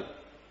வர்றது.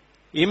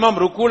 இமாம்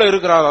ருக்கூல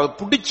இருக்கிறார்,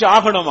 பிடிச்சு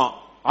ஆகணுமா,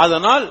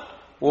 அதனால்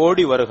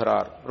ஓடி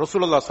வருகிறார்.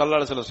 ரசூலுல்லாஹ் ஸல்லல்லாஹு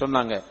அலைஹி வஸல்லம்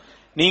சொன்னாங்க,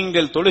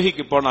 நீங்கள்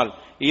தொழுகைக்கு போனால்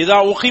இதா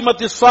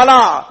உகிமத்திஸ்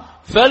ஸலா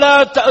ஃபலா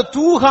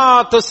தஅதூஹா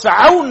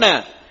தஸ்அவுன,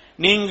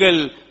 நீங்கள்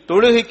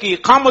தொழுகைக்கு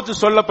இகாமத்து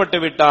சொல்லப்பட்டு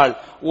விட்டால்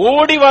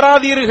ஓடி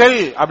வராதீர்கள்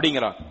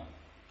அப்படிங்கிறார்.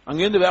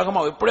 அங்கிருந்து வேகமா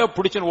எப்படியோ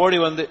பிடிச்சு ஓடி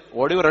வந்து,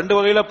 ஓடி 2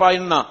 வகையில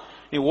பாயினா,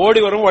 நீ ஓடி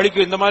வரும் வலிக்கு,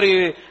 இந்த மாதிரி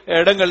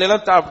இடங்கள்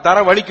எல்லாம் தர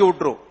வலிக்கு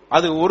விட்டுரும்.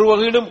 அது ஒரு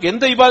வகையிலும்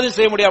எந்த இபாதத்தையும்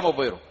செய்ய முடியாம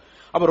போயிடும்.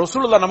 அப்ப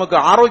ரசூலுல்லாஹ் நமக்கு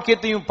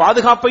ஆரோக்கியத்தையும்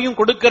பாதுகாப்பையும்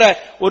கொடுக்கிற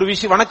ஒரு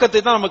விஷயம், வணக்கத்தை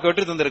தான் நமக்கு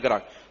வெற்றி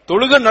தந்திருக்கிறார்.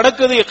 தொழுகை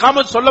நடக்குது,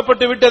 இகாமத்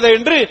சொல்லப்பட்டு விட்டது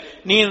என்று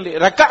நீ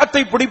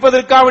ரக்காத்தை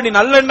பிடிப்பதற்காக நீ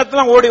நல்ல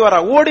எண்ணத்துல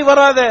ஓடி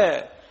வராத.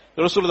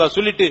 ரசூலுல்லாஹ்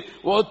சொல்லிட்டு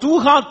ஓ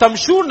தூஹா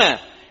தம்ஷூன,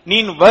 நீ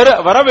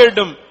வர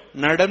வேண்டும்,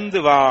 நடந்து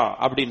வா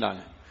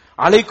அப்படின்னாங்க.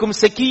 அலைக்கும்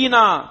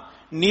சக்கீனா,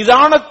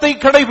 நிதானத்தை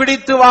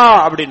கடைபிடித்து வா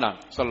அப்படின்னாங்க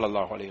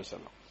ஸல்லல்லாஹு அலைஹி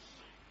வஸல்லம்.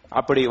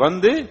 அப்படி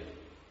வந்து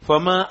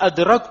ஃபமா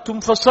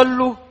அத்ரக்தும்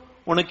ஃபஸல்லு,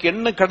 உனக்கு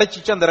என்ன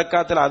கிடைச்சிச்சு அந்த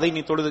ரக்காத்துல அதை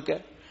நீ தொழுதுக்க.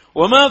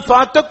 வமா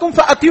ஃபாத்தக்கும்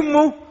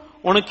ஃபஅதிம்மு,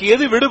 உனக்கு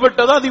எது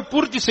விடுபட்டதோ அதை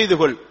பூர்த்தி செய்து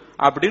கொள்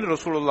அப்படின்னு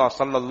ரசூலுல்லாஹ்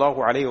ஸல்லல்லாஹு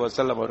அலைஹி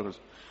வஸல்லம் அவர்கள்.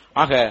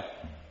 ஆக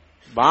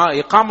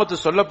இகாமத்து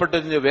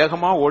சொல்லப்பட்டது,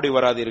 வேகமா ஓடி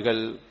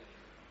வராதீர்கள்,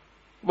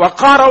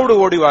 வக்காரோடு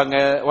ஓடி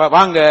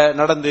வாங்க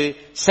நடந்து,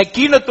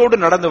 சக்கீனத்தோடு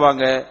நடந்து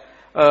வாங்க,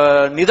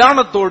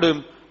 நிதானத்தோடும்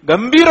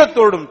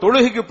கம்பீரத்தோடும்.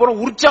 தொழுகைக்கு போற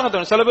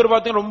உற்சாகத்தோடு. சில பேர்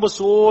பார்த்தீங்கன்னா ரொம்ப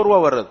சோர்வா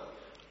வர்றது,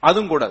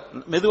 அதுவும் கூட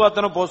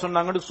மெதுவாத்தன போக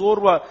சொன்னாங்கன்னு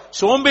சோர்வா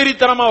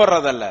சோம்பேறித்தனமா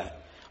வர்றதல்ல,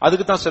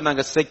 அதுக்கு தான்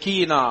சொன்னாங்க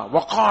சக்கீனா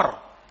வக்கார்.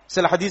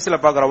 சில ஹதீஸ்ல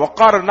பாக்குற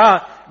வக்கார்னா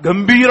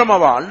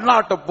கம்பீரமாவா,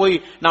 அல்லாஹ்ட்ட போய்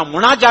நான்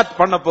முனாஜாத்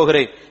பண்ண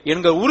போகிறேன்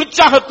என்க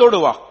உற்சாகத்தோடு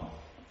வா.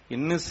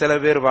 இன்னும் சில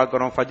பேர்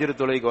பாக்குறோம் ஃபஜ்ர்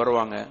தொழுகைக்கு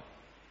வருவாங்க,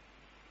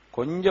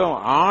 கொஞ்சம்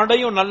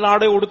ஆடையும் நல்ல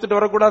ஆடை உடுத்துட்டு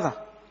வரக்கூடாதா?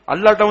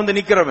 அல்லாஹ்ட்ட வந்து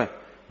நிக்கிறவன்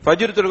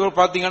ஃபஜ்ர் தொழுகை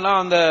பாத்தீங்கன்னா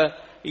அந்த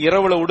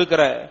இரவுல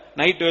உடுக்கிற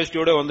நைட்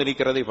வேஸ்டியோட வந்து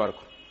நிக்கிறதை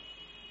பார்க்கும்.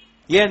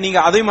 ஏன் நீங்க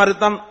அதே மாதிரி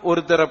தான்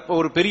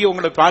ஒரு பெரிய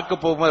உங்களை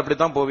பார்க்க போகும்போது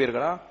அப்படித்தான்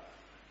போவீர்களா?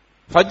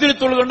 ஃபஜ்ர்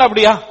தொழுகைன்னா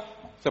அப்படியா?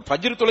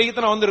 ஃபஜ்ர் தொழுகைக்கு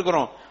தான்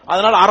வந்திருக்கிறோம்,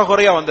 அதனால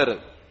அறகுறையா வந்துரு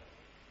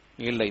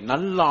இல்லை.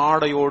 நல்ல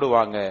ஆடையோடு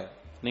வாங்க.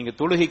 நீங்க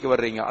தொழுகைக்கு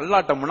வர்றீங்க,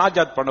 அல்லாஹ்ட்ட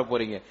முனாஜாத் பண்ண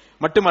போறீங்க.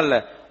 மட்டுமல்ல,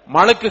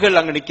 மலக்குகள்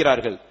அங்க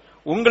நிக்கிறார்கள்.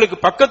 உங்களுக்கு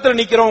பக்கத்துல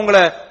நிக்கிறவங்கள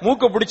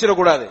மூக்க பிடிச்சிட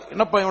கூடாது.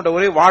 என்னப்பா இவனுடைய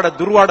ஒரே வாடை,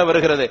 துர்வாடை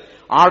வருகிறது.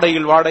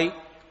 ஆடையில் வாடை,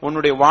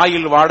 உன்னுடைய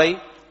வாயில் வாடை,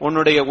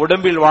 உன்னுடைய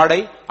உடம்பில் வாடை,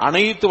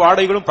 அனைத்து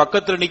வாடைகளும்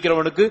பக்கத்தில்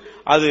நிக்கிறவனுக்கு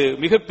அது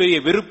மிகப்பெரிய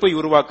வெறுப்பை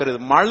உருவாக்குறது.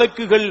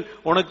 மலக்குகள்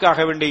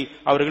உனக்காக வேண்டி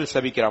அவர்கள்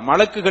சபிக்கிறார்.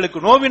 மலக்குகளுக்கு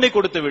நோவினை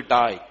கொடுத்து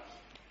விட்டாய்.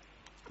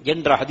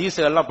 என்ற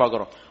ஹதீஸை எல்லாம்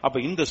பார்க்கிறோம். அப்ப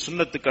இந்த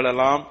சுன்னத்துக்கள்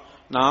எல்லாம்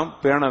நாம்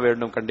பேண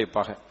வேண்டும்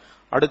கண்டிப்பாக.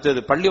 அடுத்தது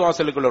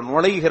பள்ளிவாசலுக்குள்ள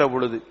நுழைகிற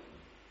பொழுது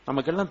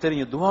நமக்கெல்லாம்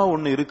தெரியும் துவா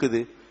ஒண்ணு இருக்குது,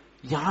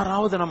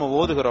 யாராவது நம்ம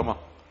ஓதுகிறோமா?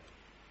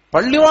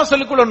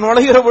 பள்ளிவாசலுக்குள்ள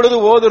நுழைகிற பொழுது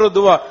ஓதுற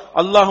துவா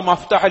அல்லாஹும்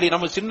அஃப்தஹ் லி,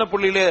 நம்ம சின்ன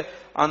புள்ளியிலே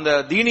அந்த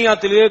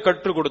தீனியாத்திலேயே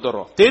கற்றுக்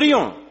கொடுத்துறோம்.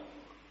 தெரியும்,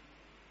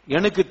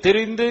 எனக்கு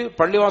தெரிந்து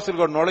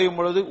பள்ளிவாசலுக்குள்ள நுழையும்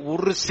பொழுது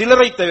ஒரு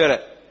சிலரை தவிர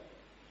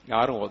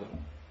யாரும்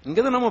ஓதணும்.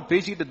 இங்கதான் நம்ம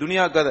பேசிக்கிட்டு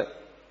துனியா கதை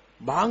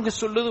வாங்க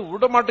சொல்லுது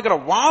விட மாட்டேங்கிற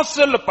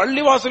வாசல்,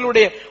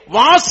 பள்ளிவாசலுடைய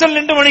வாசல்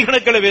நின்று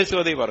மணிக்கணக்கில்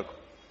பேசுவதை பார்க்கும்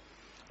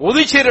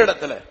ஒதுச்சேர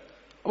இடத்துல.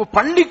 அப்ப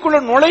பள்ளிக்குள்ள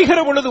நுழைகிற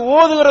பொழுது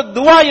ஓதுகிற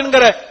துவா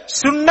என்கிற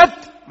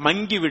சுன்னத்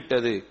மங்கி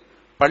விட்டது.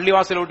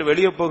 பள்ளிவாசலை விட்டு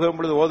வெளியே போகும்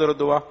பொழுது ஓதுற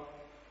துவா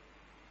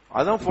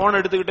அதான் போன்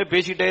எடுத்துக்கிட்டே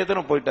பேசிட்டே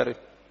தானே போயிட்டாரு.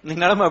 நீ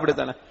நிலைமை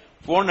அப்படித்தானே,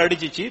 போன்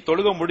அடிச்சிச்சு,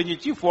 தொழுகை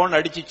முடிஞ்சிச்சு, போன்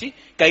அடிச்சிச்சு,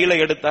 கையில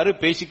எடுத்தாரு,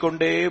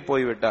 பேசிக்கொண்டே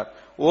போய்விட்டார்.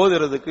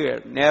 ஓதுறதுக்கு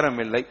நேரம்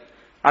இல்லை,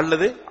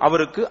 அல்லது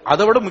அவருக்கு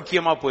அதை விட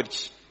முக்கியமா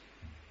போயிடுச்சு.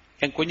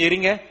 கொஞ்சம்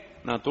இருங்க,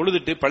 நான்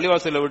தொழுதுட்டு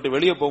பள்ளிவாசல விட்டு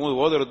வெளியே போகும்போது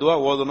ஓதுற துவா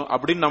ஓதணும்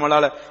அப்படின்னு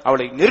நம்மளால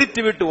அவளை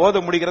நிறுத்தி விட்டு ஓத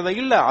முடிகிறதா?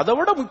 இல்ல, அதை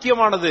விட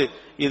முக்கியமானது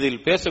இதில்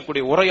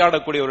பேசக்கூடிய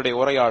உரையாடக்கூடியவருடைய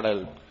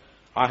உரையாடல்.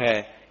 ஆக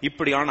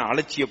இப்படியான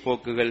அலட்சிய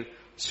போக்குகள்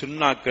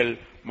சுன்னாக்கள்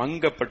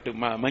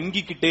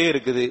மங்கிக்கிட்டே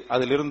இருக்குது.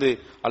 அதிலிருந்து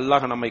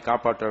அல்லாஹ் நம்மை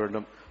காப்பாற்ற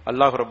வேண்டும்.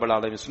 அல்லாஹ் ரப்பல்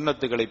ஆலமீன்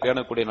சுன்னத்துகளை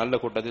பேணக்கூடிய நல்ல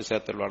கூட்டத்தை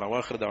சேர்த்துள்ளான்.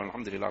 வாஹிருதாவன்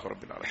அல்ஹம்துலில்லாஹி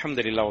ரப்பில் ஆலமீன்.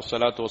 அல்ஹம்துலில்லாஹ்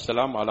வஸ்ஸலாத்து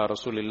வஸ்ஸலாம் அலா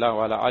ரசூலில்லாஹ்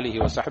வ அலா ஆலிஹி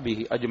வ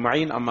ஸஹ்பிஹி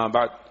அஜ்மஈன். அம்மா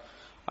பஅத்.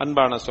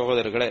 அன்பான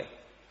சகோதரர்களே,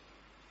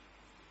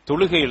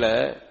 தொழுகையில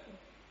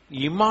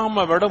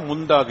இமாமை விட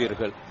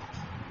முந்தாதீர்கள்.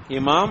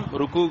 இமாம்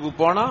ருக்குவுக்கு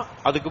போனா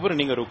அதுக்கப்புறம்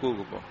நீங்க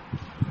ருக்குவுக்கு போ.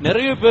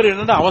 நிறைய பேர்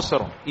என்னன்னா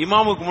அவசரம்,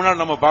 இமாமுக்கு முன்னாடி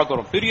நம்ம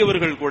பாக்கிறோம்,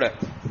 பெரியவர்கள் கூட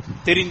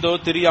தெரிந்தோ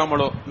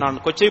தெரியாமலோ, நான்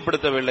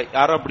கொச்சைப்படுத்தவில்லை,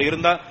 யாரும் அப்படி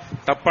இருந்தா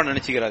தப்பா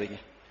நினைச்சுக்கிறாதீங்க.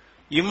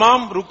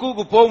 இமாம்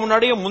ருக்குவுக்கு போக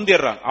முன்னாடியே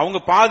முந்திடுறாங்க. அவங்க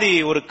பாதி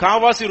ஒரு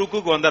காவாசி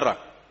ருக்குவுக்கு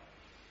வந்துடுறாங்க.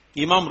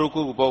 இமாம்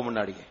ருக்குவுக்கு போக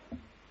முன்னாடியே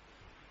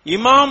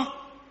இமாம்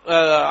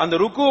அந்த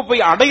ருக்குவை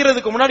போய்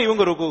அடைகிறதுக்கு முன்னாடி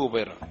இவங்க ருக்குவுக்கு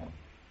போயிடுறாங்க.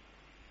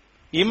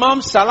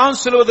 இமாம்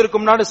சலாம் சொல்வதற்கு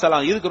முன்னாடி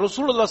சலாம். இதுக்கு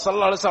ரசூலுல்லாஹ்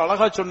ஸல்லல்லாஹு அலைஹி வஸல்லம்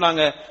அழகா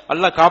சொன்னாங்க,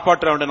 அல்லாஹ்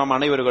காப்பாற்ற வேண்டும் நம்ம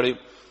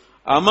அனைவர்களையும்.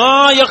 அமா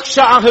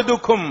யக்ஷா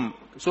அஹதுக்கும்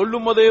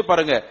சொல்லும் போதே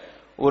பாருங்க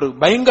ஒரு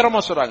பயங்கரமா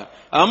சொல்றாங்க.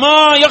 அமா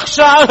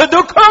யக்ஷா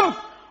அஹதுக்கும்,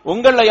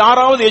 உங்கள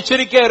யாராவது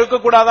எச்சரிக்கையா இருக்க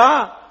கூடாதா?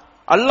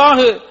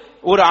 அல்லாஹ்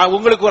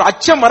உங்களுக்கு ஒரு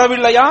அச்சம்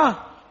வரவில்லையா?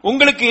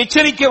 உங்களுக்கு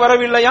எச்சரிக்கை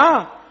வரவில்லையா?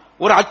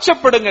 ஒரு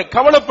அச்சப்படுங்க,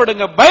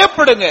 கவலைப்படுங்க,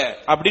 பயப்படுங்க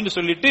அப்படின்னு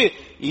சொல்லிட்டு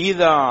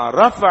இதா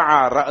ரஃபஅ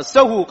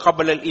ரஸஹு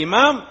கப்லல்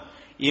இமாம்,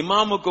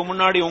 இமாமுக்கு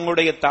முன்னாடி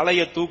உங்களுடைய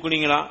தலையை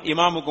தூக்குனீங்களா,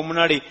 இமாமுக்கு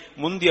முன்னாடி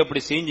முந்தி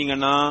அப்படி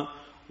செஞ்சீங்கன்னா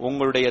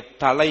உங்களுடைய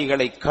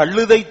தலைகளை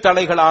கழுதை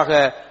தலைகளாக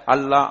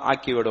அல்லாஹ்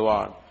ஆக்கி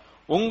விடுவான்.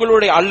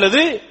 உங்களுடைய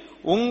அல்லது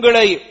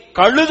உங்களை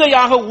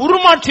கழுதையாக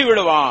உருமாற்றி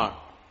விடுவான்.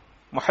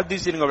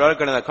 முஹத்திஸீன்கள்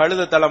விளக்கண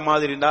கழுத தலை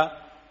மாதிரிடா,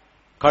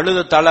 கழுத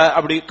தலை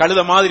அப்படி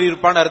கழுத மாதிரி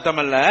இருப்பான்னு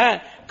அர்த்தம் அல்ல,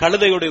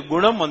 கழுதையுடைய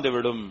குணம்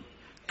வந்துவிடும்.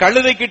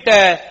 கழுதை கிட்ட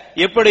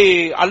எப்படி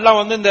அல்லாஹ்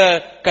இந்த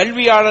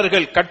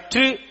கல்வியாளர்கள்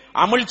கற்று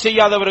அமல்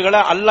செய்யாதவர்களை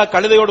அல்லாஹ்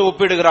கழுதையோடு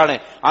ஒப்பிடுகிறானே,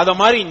 அத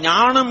மாதிரி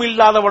ஞானம்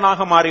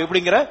இல்லாதவனாக மாறி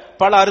அப்படிங்கிற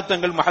பல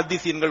அர்த்தங்கள்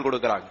முஹத்திஸீன்கள்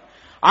கொடுக்கிறாங்க.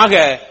 ஆக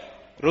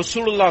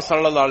ரசூலுல்லாஹ்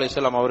ஸல்லல்லாஹு அலைஹி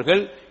வஸல்லம்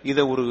அவர்கள்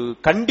இதை ஒரு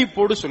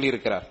கண்டிப்போடு சொல்லி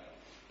இருக்கிறார்.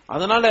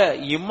 அதனால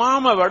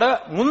இமாமை விட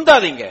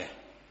முந்தாதீங்க.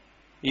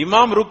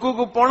 இமாம்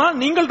ருக்குக்கு போனா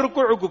நீங்கள்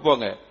ருக்குக்கு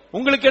போங்க,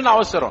 உங்களுக்கு என்ன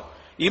அவசரம்?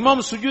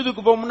 இமாம்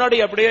சுஜூதுக்கு போக முன்னாடி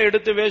அப்படியே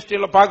எடுத்து வேஸ்ட்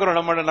எல்லாம் பாக்குறோம்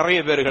நம்ம நிறைய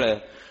பேர்களை,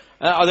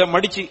 அதை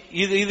மடிச்சு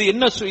இது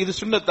என்ன இது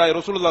சுன்னத்தா?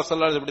 ரசூலுல்லாஹ்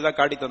ஸல்லல்லாஹு அலைஹி வஸல்லம் இப்படிதான்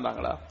காட்டி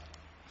தந்தாங்களா?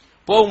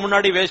 போக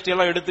முன்னாடி வேஸ்ட்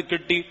எல்லாம் எடுத்து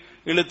கட்டி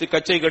இழுத்து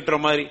கச்சை கட்டுற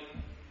மாதிரி,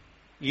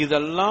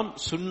 இதெல்லாம்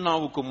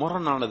சுன்னாவுக்கு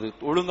முரணானது.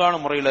 ஒழுங்கான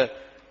முறையில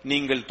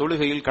நீங்கள்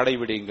தொழுகையில்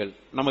கடைபிடிங்கள்.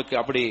 நமக்கு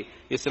அப்படி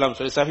இஸ்லாம்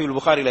சொல்லி சஹீஹுல்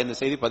புகாரில இந்த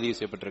செய்தி பதிவு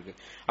செய்யப்பட்டிருக்கு.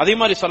 அதே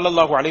மாதிரி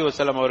ஸல்லல்லாஹு அலைஹி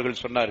வஸல்லம்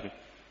அவர்கள் சொன்னார்கள்,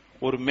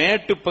 ஒரு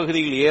மேட்டு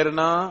பகுதியில்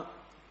ஏறினா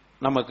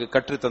நமக்கு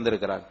கற்று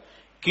தந்திருக்கிறாங்க.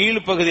 கீழ்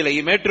பகுதியில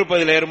மேற்று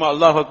பகுதியில் ஏறுமா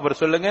அல்லாஹ் அக்பர்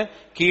சொல்லுங்க,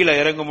 கீழே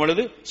இறங்கும்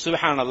பொழுது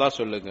சுப்ஹானல்லாஹ்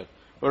சொல்லுங்க.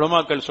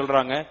 உலமாக்கள்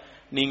சொல்றாங்க,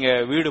 நீங்க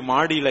வீடு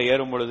மாடியில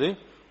ஏறும் பொழுது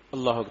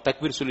அல்லாஹ்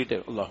தக்பீர் சொல்லிட்டு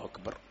அல்லாஹ்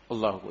அக்பர்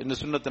அல்லாஹ், இந்த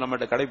சுன்னத்து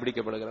நம்மகிட்ட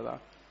கடைபிடிக்கப்படுகிறதா?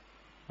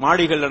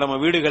 மாடிகள்ல நம்ம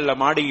வீடுகள்ல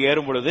மாடி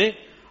ஏறும் பொழுது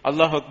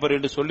அல்லாஹ் அக்பர்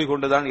என்று சொல்லிக்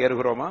கொண்டுதான்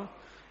ஏறுகிறோமா?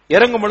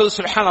 இறங்கும் பொழுது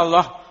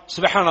சுப்ஹானல்லாஹ்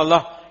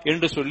சுப்ஹானல்லாஹ்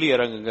என்று சொல்லி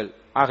இறங்குங்கள்.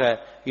 ஆக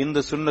இந்த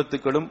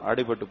சுன்னத்துக்களும்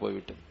அடிபட்டு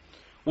போய்விட்டது.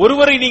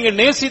 ஒருவரை நீங்க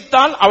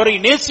நேசித்தால் அவரை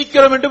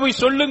நேசிக்கிறோம் என்று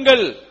போய்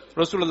சொல்லுங்கள்.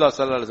 ரசூலுல்லாஹ்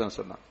ஸல்லல்லாஹு அலைஹி வஸல்லம்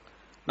சொன்னாங்க.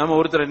 நம்ம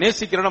ஒருத்தரை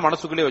நேசிக்கிறோம்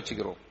மனசுக்குள்ளே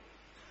வச்சுக்கிறோம்.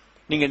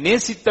 நீங்க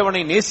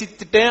நேசித்தவனை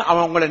நேசித்துட்டேன்,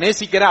 அவன் உங்களை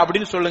நேசிக்கிறேன்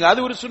அப்படின்னு சொல்லுங்க,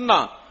 அது ஒரு சுன்னா.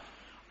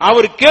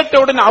 அவர் கேட்ட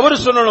உடனே அவரு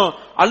சொல்லணும்,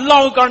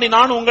 அல்லாஹ்வுக்காண்டி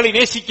நான் உங்களை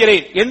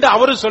நேசிக்கிறேன் என்று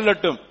அவரு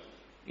சொல்லட்டும்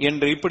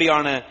என்று.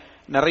 இப்படியான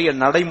நிறைய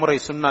நடைமுறை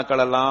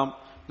சுன்னாக்கள் எல்லாம்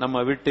நம்ம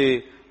விட்டு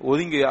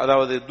ஒதுங்கி,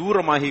 அதாவது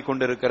தூரமாகி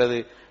கொண்டிருக்கிறது,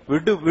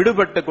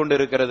 விடுபட்டு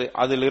கொண்டிருக்கிறது.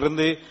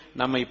 அதிலிருந்து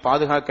நம்மை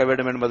பாதுகாக்க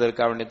வேண்டும்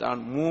என்பதற்காக தான்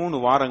 3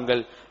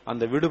 வாரங்கள்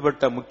அந்த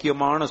விடுபட்ட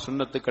முக்கியமான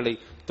சுன்னத்துக்களை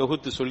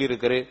தொகுத்து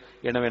சொல்லியிருக்கிறேன்.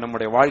 எனவே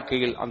நம்முடைய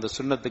வாழ்க்கையில் அந்த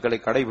சுன்னத்துக்களை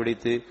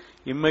கடைபிடித்து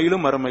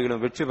இம்மையிலும்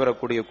மறுமையிலும் வெற்றி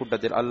பெறக்கூடிய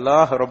கூட்டத்தில்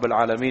அல்லாஹ் ரப்பல்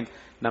ஆலமீன்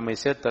நம்மை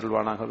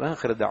சேர்த்தருள்வானாக.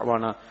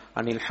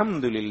 அனில்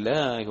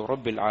ஹம்துலில்லாஹி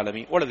ரப்பில்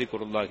ஆலமீன் வ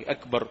லதிக்ருல்லாஹி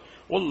அக்பர்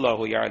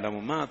வல்லாஹு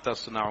யஅலமு மா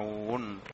தஸ்னஊன்.